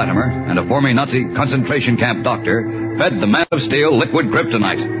George Latimer and a former Nazi concentration camp doctor fed the Man of Steel liquid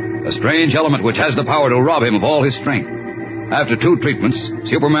kryptonite, a strange element which has the power to rob him of all his strength. After 2 treatments,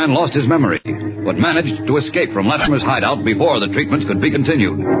 Superman lost his memory, but managed to escape from Latimer's hideout before the treatments could be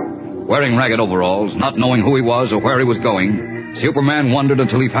continued. Wearing ragged overalls, not knowing who he was or where he was going, Superman wandered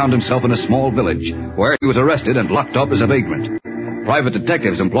until he found himself in a small village, where he was arrested and locked up as a vagrant. Private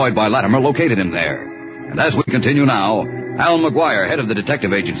detectives employed by Latimer located him there. And as we continue now, Al McGuire, head of the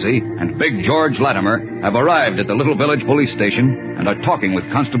detective agency, and Big George Latimer have arrived at the little village police station and are talking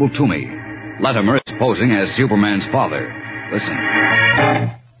with Constable Toomey. Latimer is posing as Superman's father. Listen.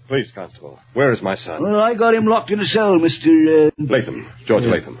 Please, Constable, where is my son? Well, I got him locked in a cell, Mr. Latham. George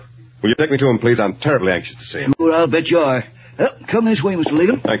Latham. Will you take me to him, please? I'm terribly anxious to see him. Sure, I'll bet you are. Come this way, Mr.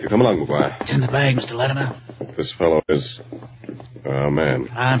 Latham. Thank you. Come along, McGuire. It's in the bag, Mr. Latimer. This fellow is a man.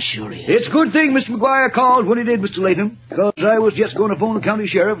 I'm sure he is. It's a good thing Mr. McGuire called when he did, Mr. Latham, because I was just going to phone the county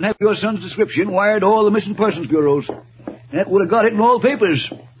sheriff and have your son's description wired to all the missing persons bureaus. That would have got it in all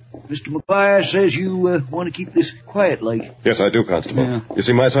papers. Mr. McGuire says you want to keep this quiet like. Yes, I do, Constable. Yeah. You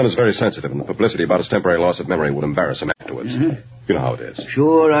see, my son is very sensitive, and the publicity about his temporary loss of memory would embarrass him afterwards. Mm-hmm. You know how it is.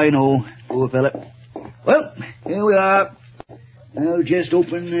 Sure, I know. Poor fella. Well, here we are. I'll just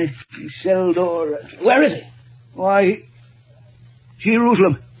open the cell door. Where is he? Why,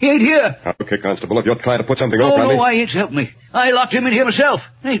 Jerusalem. He ain't here. Okay, Constable, if you're trying to put something over on me... No, I ain't helping me. I locked him in here myself.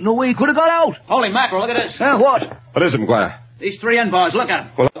 There ain't no way he could have got out. Holy mackerel, look at this. What? What is it, McGuire? These 3 end bars, look at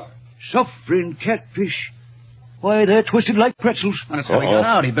them. Well, suffering catfish. Why, they're twisted like pretzels. Well, that's how he got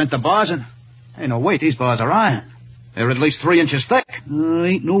out. He bent the bars and... Hey, no, wait, these bars are iron. They're at least 3 inches thick.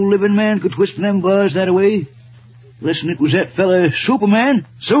 Ain't no living man could twist them bars that way. Listen, it was that fella Superman.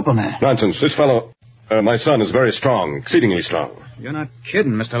 Superman? Nonsense. This fellow, my son, is very strong, exceedingly strong. You're not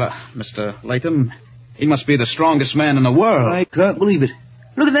kidding, Mr. Latham. He must be the strongest man in the world. I can't believe it.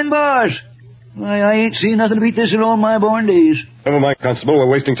 Look at them bars. Why, I ain't seen nothing to beat this in all my born days. Never mind, Constable. We're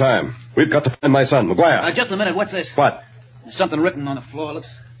wasting time. We've got to find my son, McGuire. Just a minute. What's this? What? There's something written on the floor. Looks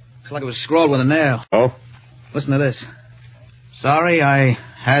like it was scrawled with a nail. Oh? Listen to this. Sorry I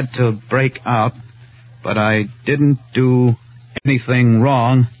had to break out, but I didn't do anything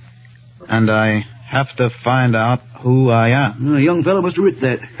wrong, and I have to find out who I am. The young fellow must have written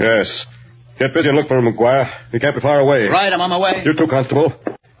that. Yes. Get busy and look for him, McGuire. He can't be far away. Right, I'm on my way. You too, Constable.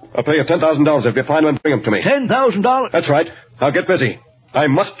 I'll pay you $10,000 if you find him and bring him to me. $10,000? That's right. I'll get busy. I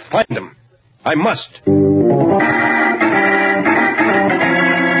must find him. I must.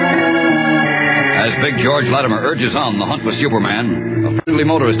 As Big George Latimer urges on the hunt for Superman, a friendly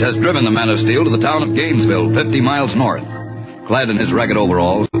motorist has driven the Man of Steel to the town of Gainesville, 50 miles north. Clad in his ragged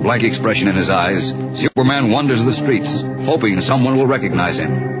overalls, a blank expression in his eyes, Superman wanders the streets, hoping someone will recognize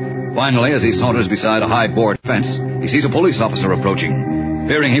him. Finally, as he saunters beside a high board fence, he sees a police officer approaching.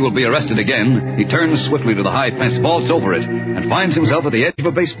 Fearing he will be arrested again, he turns swiftly to the high fence, vaults over it, and finds himself at the edge of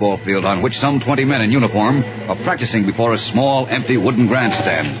a baseball field on which some 20 men in uniform are practicing before a small, empty wooden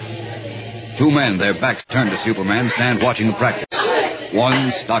grandstand. 2 men, their backs turned to Superman, stand watching the practice.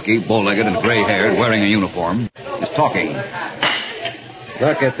 One, stocky, bow-legged, and gray-haired, wearing a uniform, is talking.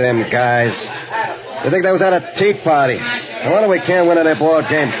 Look at them guys. You think they was at a tea party? No wonder we can't win any ball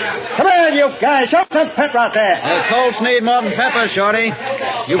games. Come on, you guys. Show some pepper out there. The Colts need more than pepper, Shorty.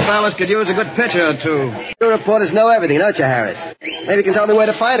 You fellas could use a good pitcher or two. You reporters know everything, don't you, Harris? Maybe you can tell me where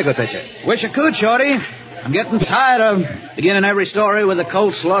to find a good pitcher. Wish I could, Shorty. I'm getting tired of beginning every story with the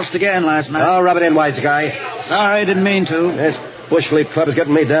Colts lost again last night. Oh, rub it in, wise guy. Sorry, didn't mean to. This Bush League club is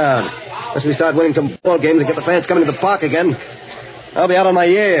getting me down. Unless we start winning some ball games and get the fans coming to the park again, I'll be out on my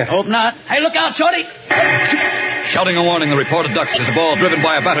year. Hope not. Hey, look out, Shorty! Shouting a warning, the reporter ducks as a ball driven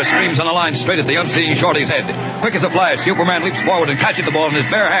by a batter screams on a line straight at the unseeing Shorty's head. Quick as a flash, Superman leaps forward and catches the ball in his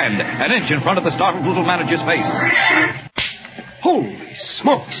bare hand, an inch in front of the startled little manager's face. Holy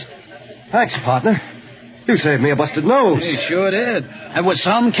smokes. Thanks, partner. You saved me a busted nose. You sure did. That was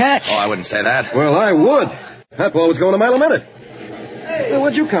some catch. Oh, I wouldn't say that. Well, I would. That ball was going a mile a minute. Hey,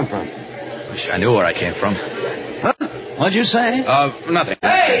 where'd you come from? Wish I knew where I came from. Huh? What'd you say? Nothing.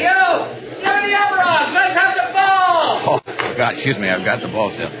 Hey, you! Give me the overalls! Let's have the ball! Oh, God, excuse me. I've got the ball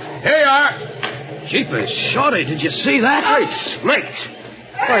still. Here you are. Jeepers, Shorty, did you see that? Great snakes!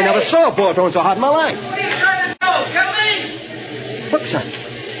 I never saw a ball thrown so hard in my life. What are you trying to do? Tell me! Look, son.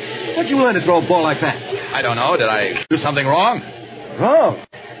 What'd you learn to throw a ball like that? I don't know. Did I do something wrong? Wrong?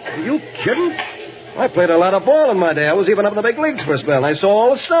 Are you kidding? I played a lot of ball in my day. I was even up in the big leagues for a spell. I saw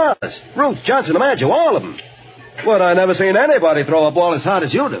all the stars. Ruth, Johnson, Amaggio, all of them. But I never seen anybody throw a ball as hard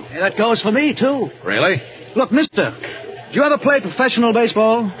as you do. Hey, that goes for me, too. Really? Look, mister, did you ever play professional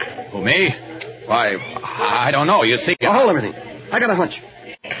baseball? Who, me? Why, I don't know. You see... Oh, hold everything. I got a hunch.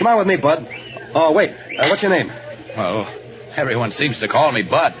 Come on with me, Bud. Oh, wait. What's your name? Well, everyone seems to call me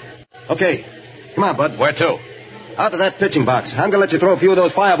Bud. Okay. Come on, Bud. Where to? Out to that pitching box. I'm going to let you throw a few of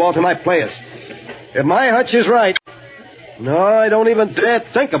those fireballs to my players. If my hunch is right... No, I don't even dare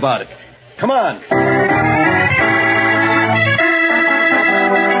think about it. Come on.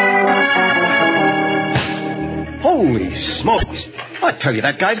 Holy smokes. I tell you,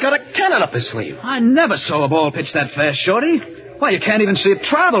 that guy's got a cannon up his sleeve. I never saw a ball pitch that fast, Shorty. Why, you can't even see it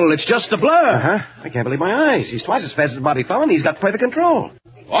travel. It's just a blur. Uh-huh. I can't believe my eyes. He's twice as fast as Bobby Fallon. He's got perfect control.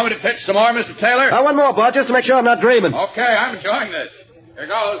 Want me to pitch some more, Mr. Taylor? One more, Bud, just to make sure I'm not dreaming. Okay, I'm enjoying this. Here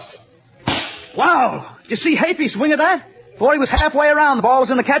goes. Wow. Did you see Hapey swing at that? Before he was halfway around, the ball was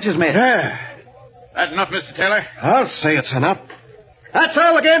in the catcher's mitt. Yeah. That enough, Mr. Taylor? I'll say it's enough. That's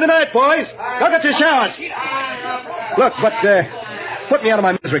all the game tonight, boys. Go get your showers. Look, but put me out of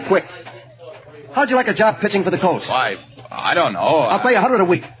my misery quick. How'd you like a job pitching for the Colts? Why, I don't know. I'll pay $100 a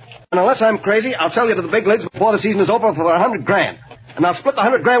week. And unless I'm crazy, I'll sell you to the big leagues before the season is over for $100,000. And I'll split the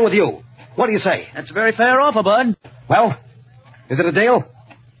 $100,000 with you. What do you say? That's a very fair offer, Bud. Well, is it a deal?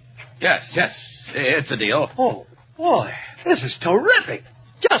 Yes, it's a deal. Oh, boy, this is terrific.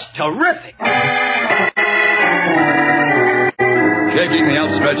 Just terrific. Shaking the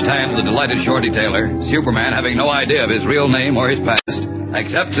outstretched hand of the delighted Shorty Taylor, Superman, having no idea of his real name or his past,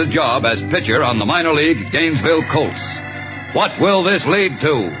 accepts a job as pitcher on the minor league Gainesville Colts. What will this lead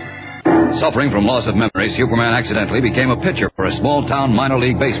to? Suffering from loss of memory, Superman accidentally became a pitcher for a small-town minor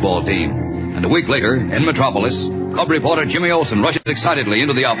league baseball team. And a week later, in Metropolis, Cub reporter Jimmy Olsen rushes excitedly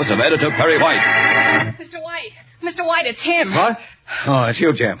into the office of editor Perry White. Mr. White, it's him. What? Oh, it's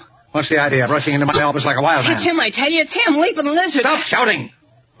you, Jim. What's the idea of rushing into my office like a wild man? It's him, I tell you. It's him, Leaping Lizard. Stop shouting.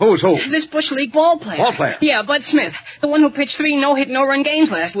 Who's who? This Bush League ball player. Ball player? Yeah, Bud Smith. The one who pitched 3 no-hit, no-run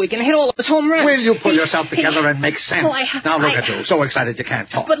games last week and hit all of his home runs. Will you pull yourself together and make sense? Well, now look at you. So excited you can't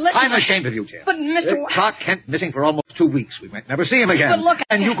talk. But listen... I'm ashamed of you, Jim. But, Mr. Clark Kent missing for almost 2 weeks. We might never see him again. But look...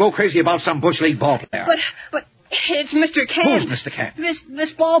 And you go crazy about some Bush League ball player. But it's Mr. Kent. Who's Mr. Kent?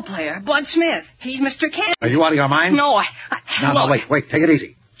 This ball player, Bud Smith. He's Mr. Kent. Are you out of your mind? No, No, wait. Take it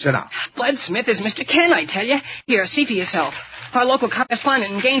easy. Sit down. Bud Smith is Mr. Kent, I tell you. Here, see for yourself. Our local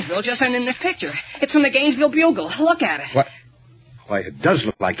correspondent in Gainesville just sent in this picture. It's from the Gainesville Bugle. Look at it. What? Why, it does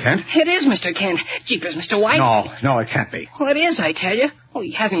look like Kent. It is Mr. Kent. Jeepers, Mr. White. No, it can't be. Well, it is, I tell you. Well,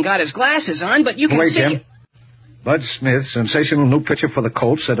 he hasn't got his glasses on, but you can Wait, see... Jim. Bud Smith, sensational new pitcher for the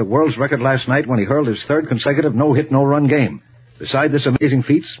Colts, set a world's record last night when he hurled his 3rd consecutive no-hit, no-run game. Beside this amazing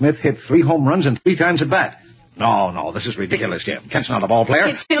feat, Smith hit 3 home runs and 3 times at bat. No, this is ridiculous, Jim. Kent's not a ball player.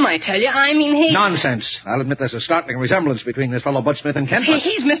 It's him, I tell you. I mean, he... Nonsense. I'll admit there's a startling resemblance between this fellow Bud Smith and Kent.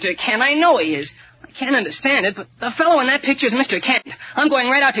 He's Mr. Kent. I know he is. I can't understand it, but the fellow in that picture is Mr. Kent. I'm going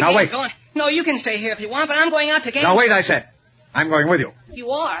right out to Gainesville. Wait. No, you can stay here if you want, but I'm going out to Gainesville. Now, wait, I said. I'm going with you. You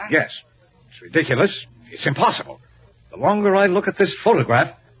are? Yes. It's ridiculous. It's impossible. The longer I look at this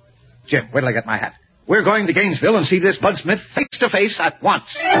photograph... Jim, wait till I get my hat. We're going to Gainesville and see this Bud Smith face to face at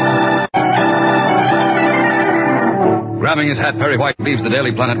once. Grabbing his hat, Perry White leaves the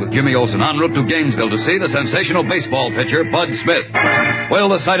Daily Planet with Jimmy Olsen en route to Gainesville to see the sensational baseball pitcher, Bud Smith. Will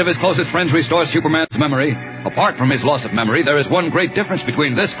the sight of his closest friends restore Superman's memory? Apart from his loss of memory, there is one great difference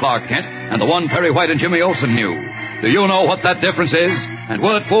between this Clark Kent and the one Perry White and Jimmy Olsen knew. Do you know what that difference is? And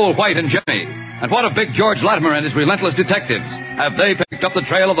will it fool White and Jimmy? And what of Big George Latimer and his relentless detectives? Have they picked up the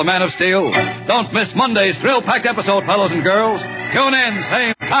trail of the Man of Steel? Don't miss Monday's thrill-packed episode, fellows and girls. Tune in,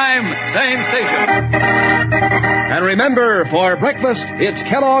 same time, same station. And remember, for breakfast, it's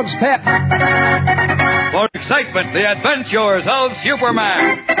Kellogg's Pep. For excitement, the adventures of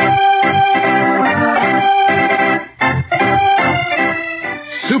Superman.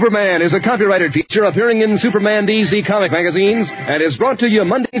 Superman is a copyrighted feature appearing in Superman DC comic magazines and is brought to you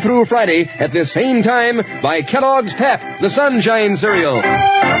Monday through Friday at this same time by Kellogg's Pep, the Sunshine Cereal.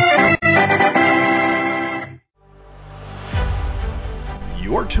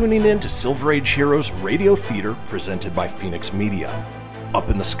 You're tuning in to Silver Age Heroes Radio Theater presented by Phoenix Media. Up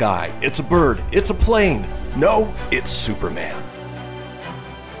in the sky, it's a bird, it's a plane. No, it's Superman.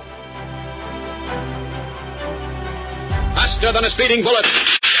 Faster than a speeding bullet.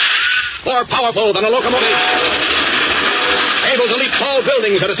 More powerful than a locomotive. Able to leap tall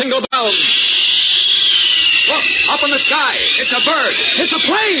buildings at a single bound. Look, up in the sky. It's a bird. It's a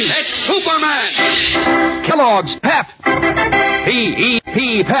plane. It's Superman. Kellogg's Pep.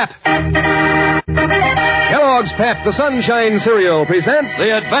 P-E-P, Pep. Kellogg's Pep, the Sunshine Cereal, presents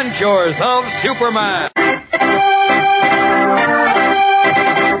The Adventures of Superman.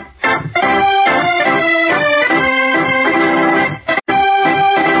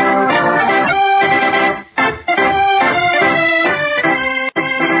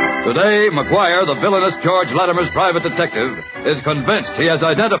 Today, McGuire, the villainous George Latimer's private detective, is convinced he has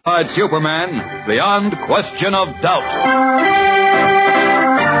identified Superman beyond question of doubt.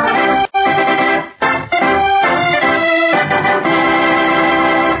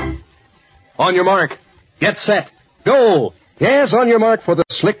 On your mark. Get set. Go. Yes, on your mark for the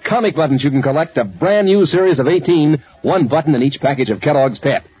slick comic buttons. You can collect a brand new series of 18, one button in each package of Kellogg's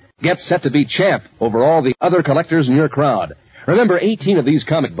Pep. Get set to be champ over all the other collectors in your crowd. Remember, 18 of these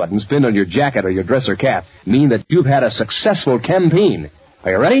comic buttons pinned on your jacket or your dress or cap mean that you've had a successful campaign.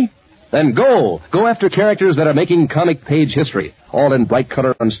 Are you ready? Then go. Go after characters that are making comic page history, all in bright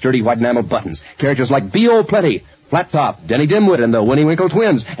color on sturdy white enamel buttons. Characters like B.O. Plenty, Flat Top, Denny Dimwit and the Winnie Winkle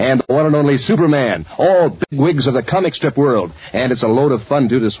Twins, and the one and only Superman, all big wigs of the comic strip world. And it's a load of fun,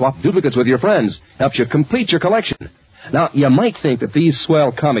 too, to swap duplicates with your friends. Helps you complete your collection. Now, you might think that these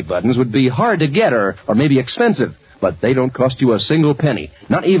swell comic buttons would be hard to get or maybe expensive. But they don't cost you a single penny,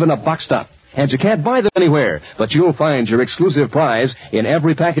 not even a box stop. And you can't buy them anywhere, but you'll find your exclusive prize in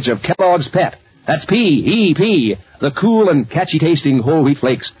every package of Kellogg's Pep. That's P-E-P, the cool and catchy-tasting whole wheat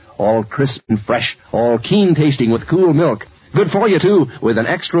flakes, all crisp and fresh, all keen-tasting with cool milk. Good for you, too, with an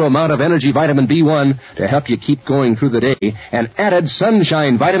extra amount of energy vitamin B1 to help you keep going through the day, and added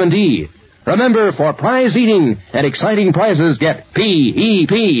sunshine vitamin D. Remember, for prize eating and exciting prizes, get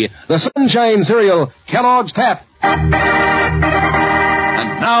P-E-P, the Sunshine Cereal, Kellogg's Pep. And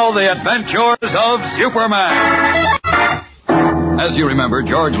now, the adventures of Superman. As you remember,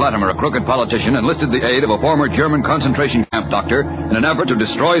 George Latimer, a crooked politician, enlisted the aid of a former German concentration camp doctor in an effort to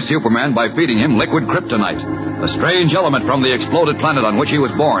destroy Superman by feeding him liquid kryptonite, a strange element from the exploded planet on which he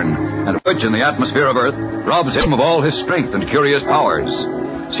was born, and which, in the atmosphere of Earth, robs him of all his strength and curious powers.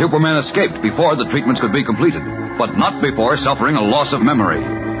 Superman escaped before the treatments could be completed, but not before suffering a loss of memory.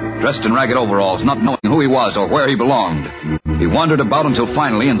 Dressed in ragged overalls, not knowing who he was or where he belonged, he wandered about until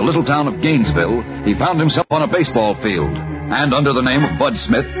finally, in the little town of Gainesville, he found himself on a baseball field, and under the name of Bud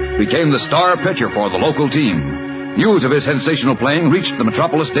Smith, became the star pitcher for the local team. News of his sensational playing reached the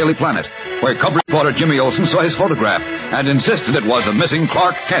Metropolis Daily Planet, where cub reporter Jimmy Olsen saw his photograph and insisted it was the missing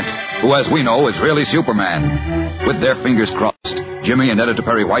Clark Kent, who, as we know, is really Superman. With their fingers crossed, Jimmy and editor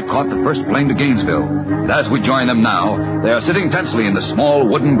Perry White caught the first plane to Gainesville. And as we join them now, they are sitting tensely in the small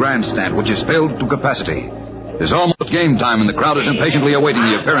wooden grandstand, which is filled to capacity. It is almost game time, and the crowd is impatiently awaiting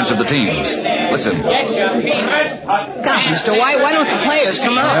the appearance of the teams. Listen. Gosh, Mr. White, why don't the players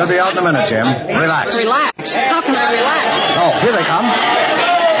come out? They'll be out in a minute, Jim. Relax. Relax? How can I relax? Oh, here they come.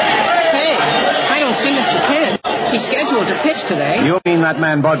 Hey, I don't don't see Mr. Kent. He's scheduled to pitch today. You mean that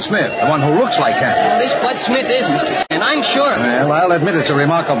man Bud Smith, the one who looks like Kent? Well, this Bud Smith is Mr. Kent, I'm sure. Well, I'll admit it's a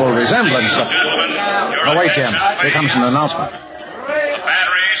remarkable resemblance. Oh, wait, Jim. Here comes an announcement. The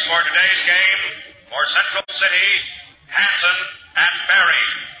batteries for today's game for Central City, Hanson and Barry.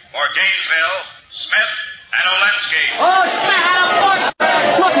 For Gainesville, Smith and Olensky. Oh, Smith!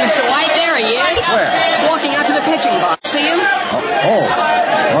 Look, Mr. White, there he is. Where? Walking out to the pitching box. See him?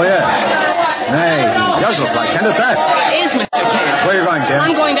 Oh, yeah. Hey, he does look like Kent at that. It is Mr. Kent. Where are you going, Jim?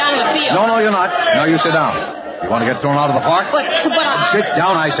 I'm going down to the field. No, you're not. No, you sit down. You want to get thrown out of the park? But Sit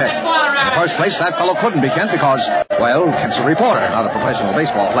down, I said. In the first place, that fellow couldn't be Kent because, well, Kent's a reporter, not a professional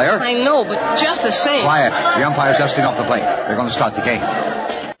baseball player. I know, but just the same. Quiet. The umpire's dusting off the plate. They're going to start the game.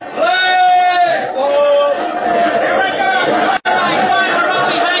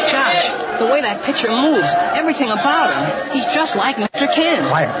 Gosh, the way that pitcher moves, everything about him, he's just like Mr. Kent.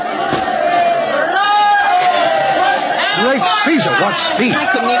 Quiet. Great Caesar, what speed. I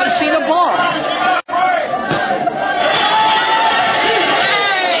couldn't even see the ball.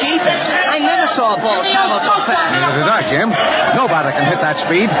 Jeepers, I never saw a ball travel so fast. Neither did I, Jim. Nobody can hit that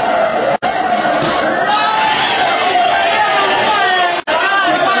speed.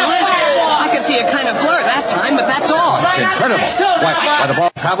 Flicking lizards. I could see a kind of blur that time, but that's all. It's incredible. Why, the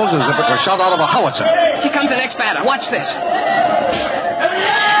ball travels as if it were shot out of a howitzer. Here comes the next batter. Watch this.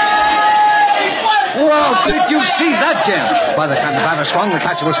 Well, did you see that, Jim? By the time the batter swung, the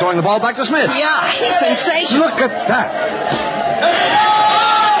catcher was throwing the ball back to Smith. Yeah, he's sensational. Look at that.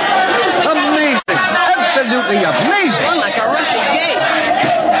 Amazing. Absolutely amazing. Run like a rusty gate.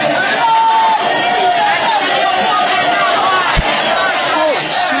 Holy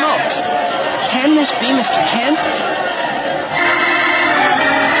smokes. Can this be Mr. Kent?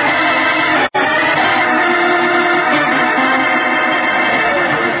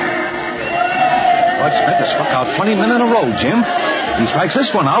 Bud Smith has struck out 20 men in a row, Jim. He strikes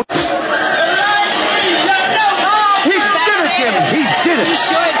this one out. He did it, Jim. He did it. He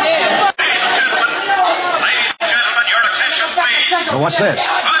sure did. Ladies and gentlemen, your attention, please. Well, what's this?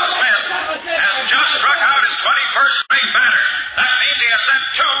 Bud Smith has just struck out his 21st straight batter. That means he has set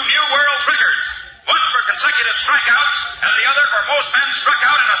 2 new world records. One for consecutive strikeouts, and the other for most men struck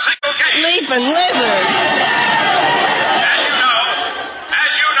out in a single game. Leaping lizards.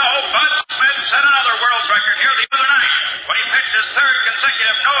 As you know, Bud Smith set another world's record here the other night when he pitched his 3rd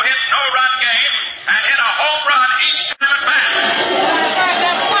consecutive no-hit, no-run game and hit a home run each time at bat.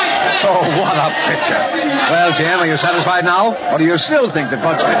 Oh, what a pitcher. Well, Jim, are you satisfied now? Or do you still think that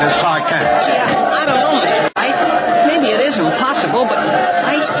Bud Smith is Clark Kent? Yeah, I don't know, Mr. White. Maybe it is impossible, but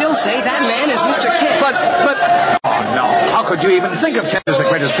I still say that man is Mr. Kent. But... Oh, no. How could you even think of Kent as the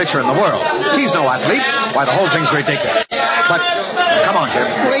greatest pitcher in the world? He's no athlete. Why, the whole thing's ridiculous. But, come on, Jim.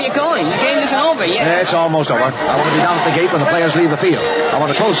 Where are you going? The game isn't over yet. It's almost over. I want to be down at the gate when the players leave the field. I want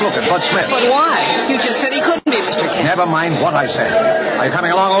a close look at Bud Smith. But why? You just said he couldn't be Mr. Kent. Never mind what I said. Are you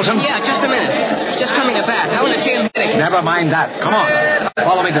coming along, Olsen? Yeah, just a minute. He's just coming to bat. I want to see him hitting. Never mind that. Come on.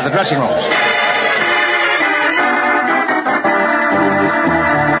 Follow me to the dressing rooms.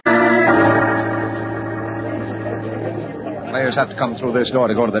 Players have to come through this door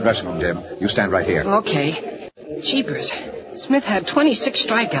to go to the dressing room, Jim. You stand right here. Okay. Jeepers. Smith had 26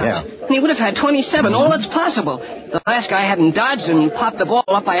 strikeouts. Yeah. And he would have had 27. All that's possible. The last guy hadn't dodged and popped the ball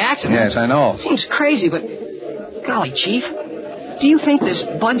up by accident. Yes, I know. Seems crazy, but... Golly, Chief. Do you think this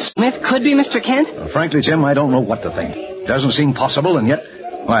Bud Smith could be Mr. Kent? Well, frankly, Jim, I don't know what to think. Doesn't seem possible, and yet...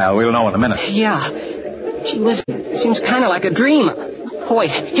 Well, we'll know in a minute. Yeah. Gee whiz, it seems kind of like a dream. Oh,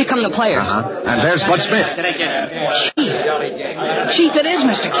 wait, here come the players. And there's Bud Smith. Chief, it is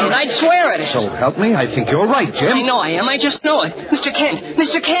Mr. Kent. I'd swear it is. So help me, I think you're right, Jim. I know I am. I just know it. Mr. Kent!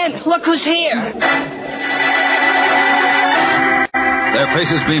 Mr. Kent! Look who's here! Their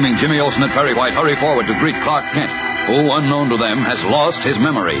faces beaming, Jimmy Olsen and Perry White hurry forward to greet Clark Kent, who, unknown to them, has lost his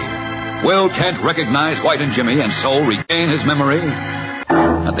memory. Will Kent recognize White and Jimmy and so regain his memory?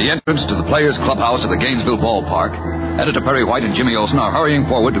 At the entrance to the Players' Clubhouse at the Gainesville Ballpark, Editor Perry White and Jimmy Olsen are hurrying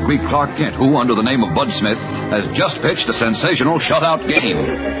forward to greet Clark Kent, who, under the name of Bud Smith, has just pitched a sensational shutout game.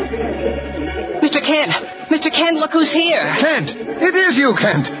 Mr. Kent! Mr. Kent, look who's here! Kent! It is you,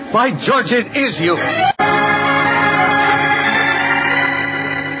 Kent! By George, it is you!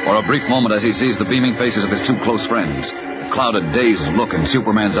 For a brief moment, as he sees the beaming faces of his 2 close friends, the clouded, dazed look in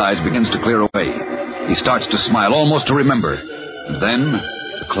Superman's eyes begins to clear away. He starts to smile, almost to remember. And then,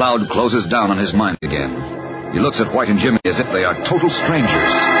 the cloud closes down on his mind again. He looks at White and Jimmy as if they are total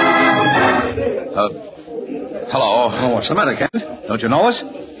strangers. Hello. Oh, what's the matter, Kent? Don't you know us?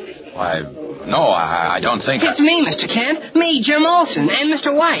 Why, no, I don't think... It's me, Mr. Kent. Me, Jim Olsen, and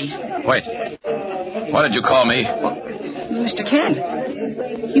Mr. White. Wait. What did you call me? Mr. Kent.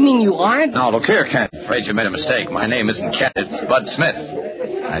 You mean you aren't? Now, look here, Kent. Afraid you made a mistake. My name isn't Kent. It's Bud Smith.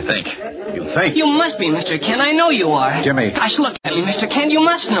 I think. You think? You must be, Mr. Kent. I know you are. Jimmy. Gosh, look at me, Mr. Kent. You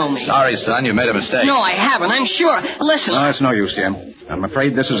must know me. Sorry, son. You made a mistake. No, I haven't. I'm sure. Listen. No, it's no use, Jim. I'm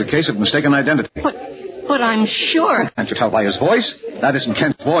afraid this is a case of mistaken identity. But I'm sure. Can't you tell by his voice? That isn't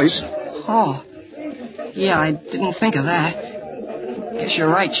Kent's voice. Oh. Yeah, I didn't think of that. Guess you're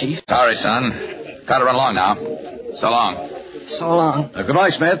right, Chief. Sorry, son. Gotta run along now. So long. So long. Goodbye,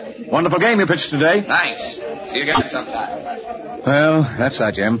 Smith. Wonderful game you pitched today. Thanks. See you again sometime. Well, that's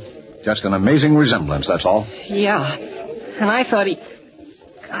that, Jim. Just an amazing resemblance, that's all. Yeah. And I thought he...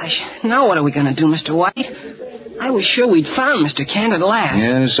 Gosh, now what are we going to do, Mr. White? I was sure we'd found Mr. Kent at last.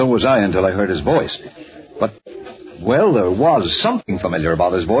 Yeah, so was I until I heard his voice. But, well, there was something familiar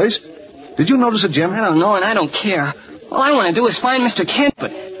about his voice. Did you notice it, Jim? I don't know, and I don't care. All I want to do is find Mr. Kent,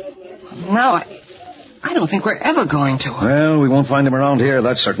 but now I don't think we're ever going to. Well, we won't find him around here,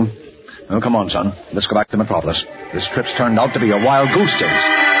 that's certain. Well, come on, son. Let's go back to Metropolis. This trip's turned out to be a wild goose chase.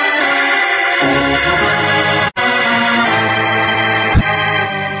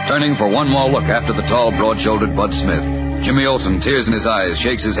 Turning for one more look after the tall, broad-shouldered Bud Smith, Jimmy Olsen, tears in his eyes,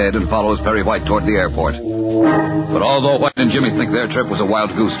 shakes his head and follows Perry White toward the airport. But although White and Jimmy think their trip was a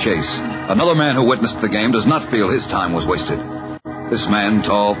wild goose chase, another man who witnessed the game does not feel his time was wasted. This man,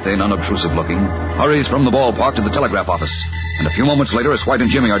 tall, thin, unobtrusive looking, hurries from the ballpark to the telegraph office. And a few moments later, as White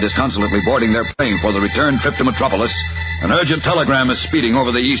and Jimmy are disconsolately boarding their plane for the return trip to Metropolis, an urgent telegram is speeding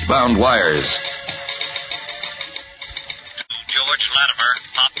over the eastbound wires. George Latimer,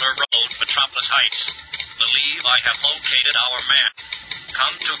 Poplar Road, Metropolis Heights. Believe I have located our man.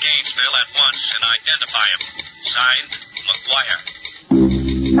 Come to Gainesville at once and identify him. Signed, McGuire.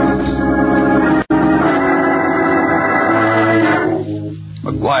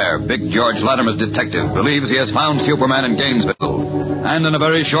 McGuire, Big George Latimer's detective, believes he has found Superman in Gainesville. And in a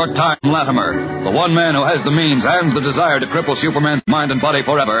very short time, Latimer, the one man who has the means and the desire to cripple Superman's mind and body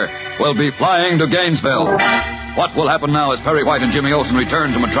forever, will be flying to Gainesville. What will happen now as Perry White and Jimmy Olsen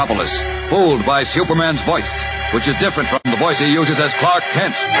return to Metropolis, fooled by Superman's voice, which is different from the voice he uses as Clark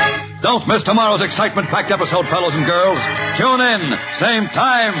Kent? Don't miss tomorrow's excitement-packed episode, fellows and girls. Tune in, same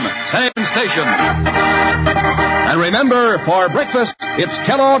time, same station. And remember, for breakfast, it's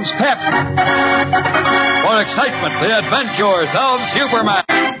Kellogg's Pep. For excitement, the adventures of Superman.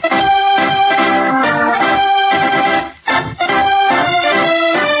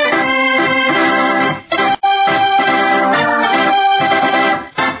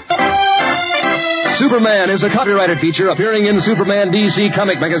 Superman is a copyrighted feature appearing in Superman DC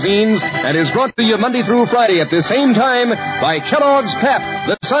comic magazines and is brought to you Monday through Friday at the same time by Kellogg's Pep,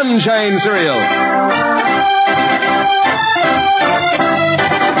 the Sunshine Cereal.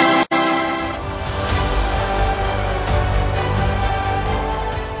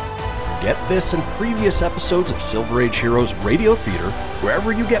 Get this and previous episodes of Silver Age Heroes Radio Theater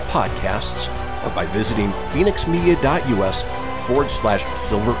wherever you get podcasts or by visiting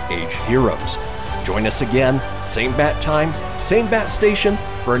phoenixmedia.us/Silver Age Heroes. Join us again, same bat time, same bat station,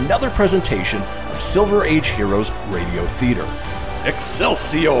 for another presentation of Silver Age Heroes Radio Theater.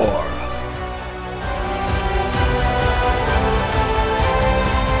 Excelsior!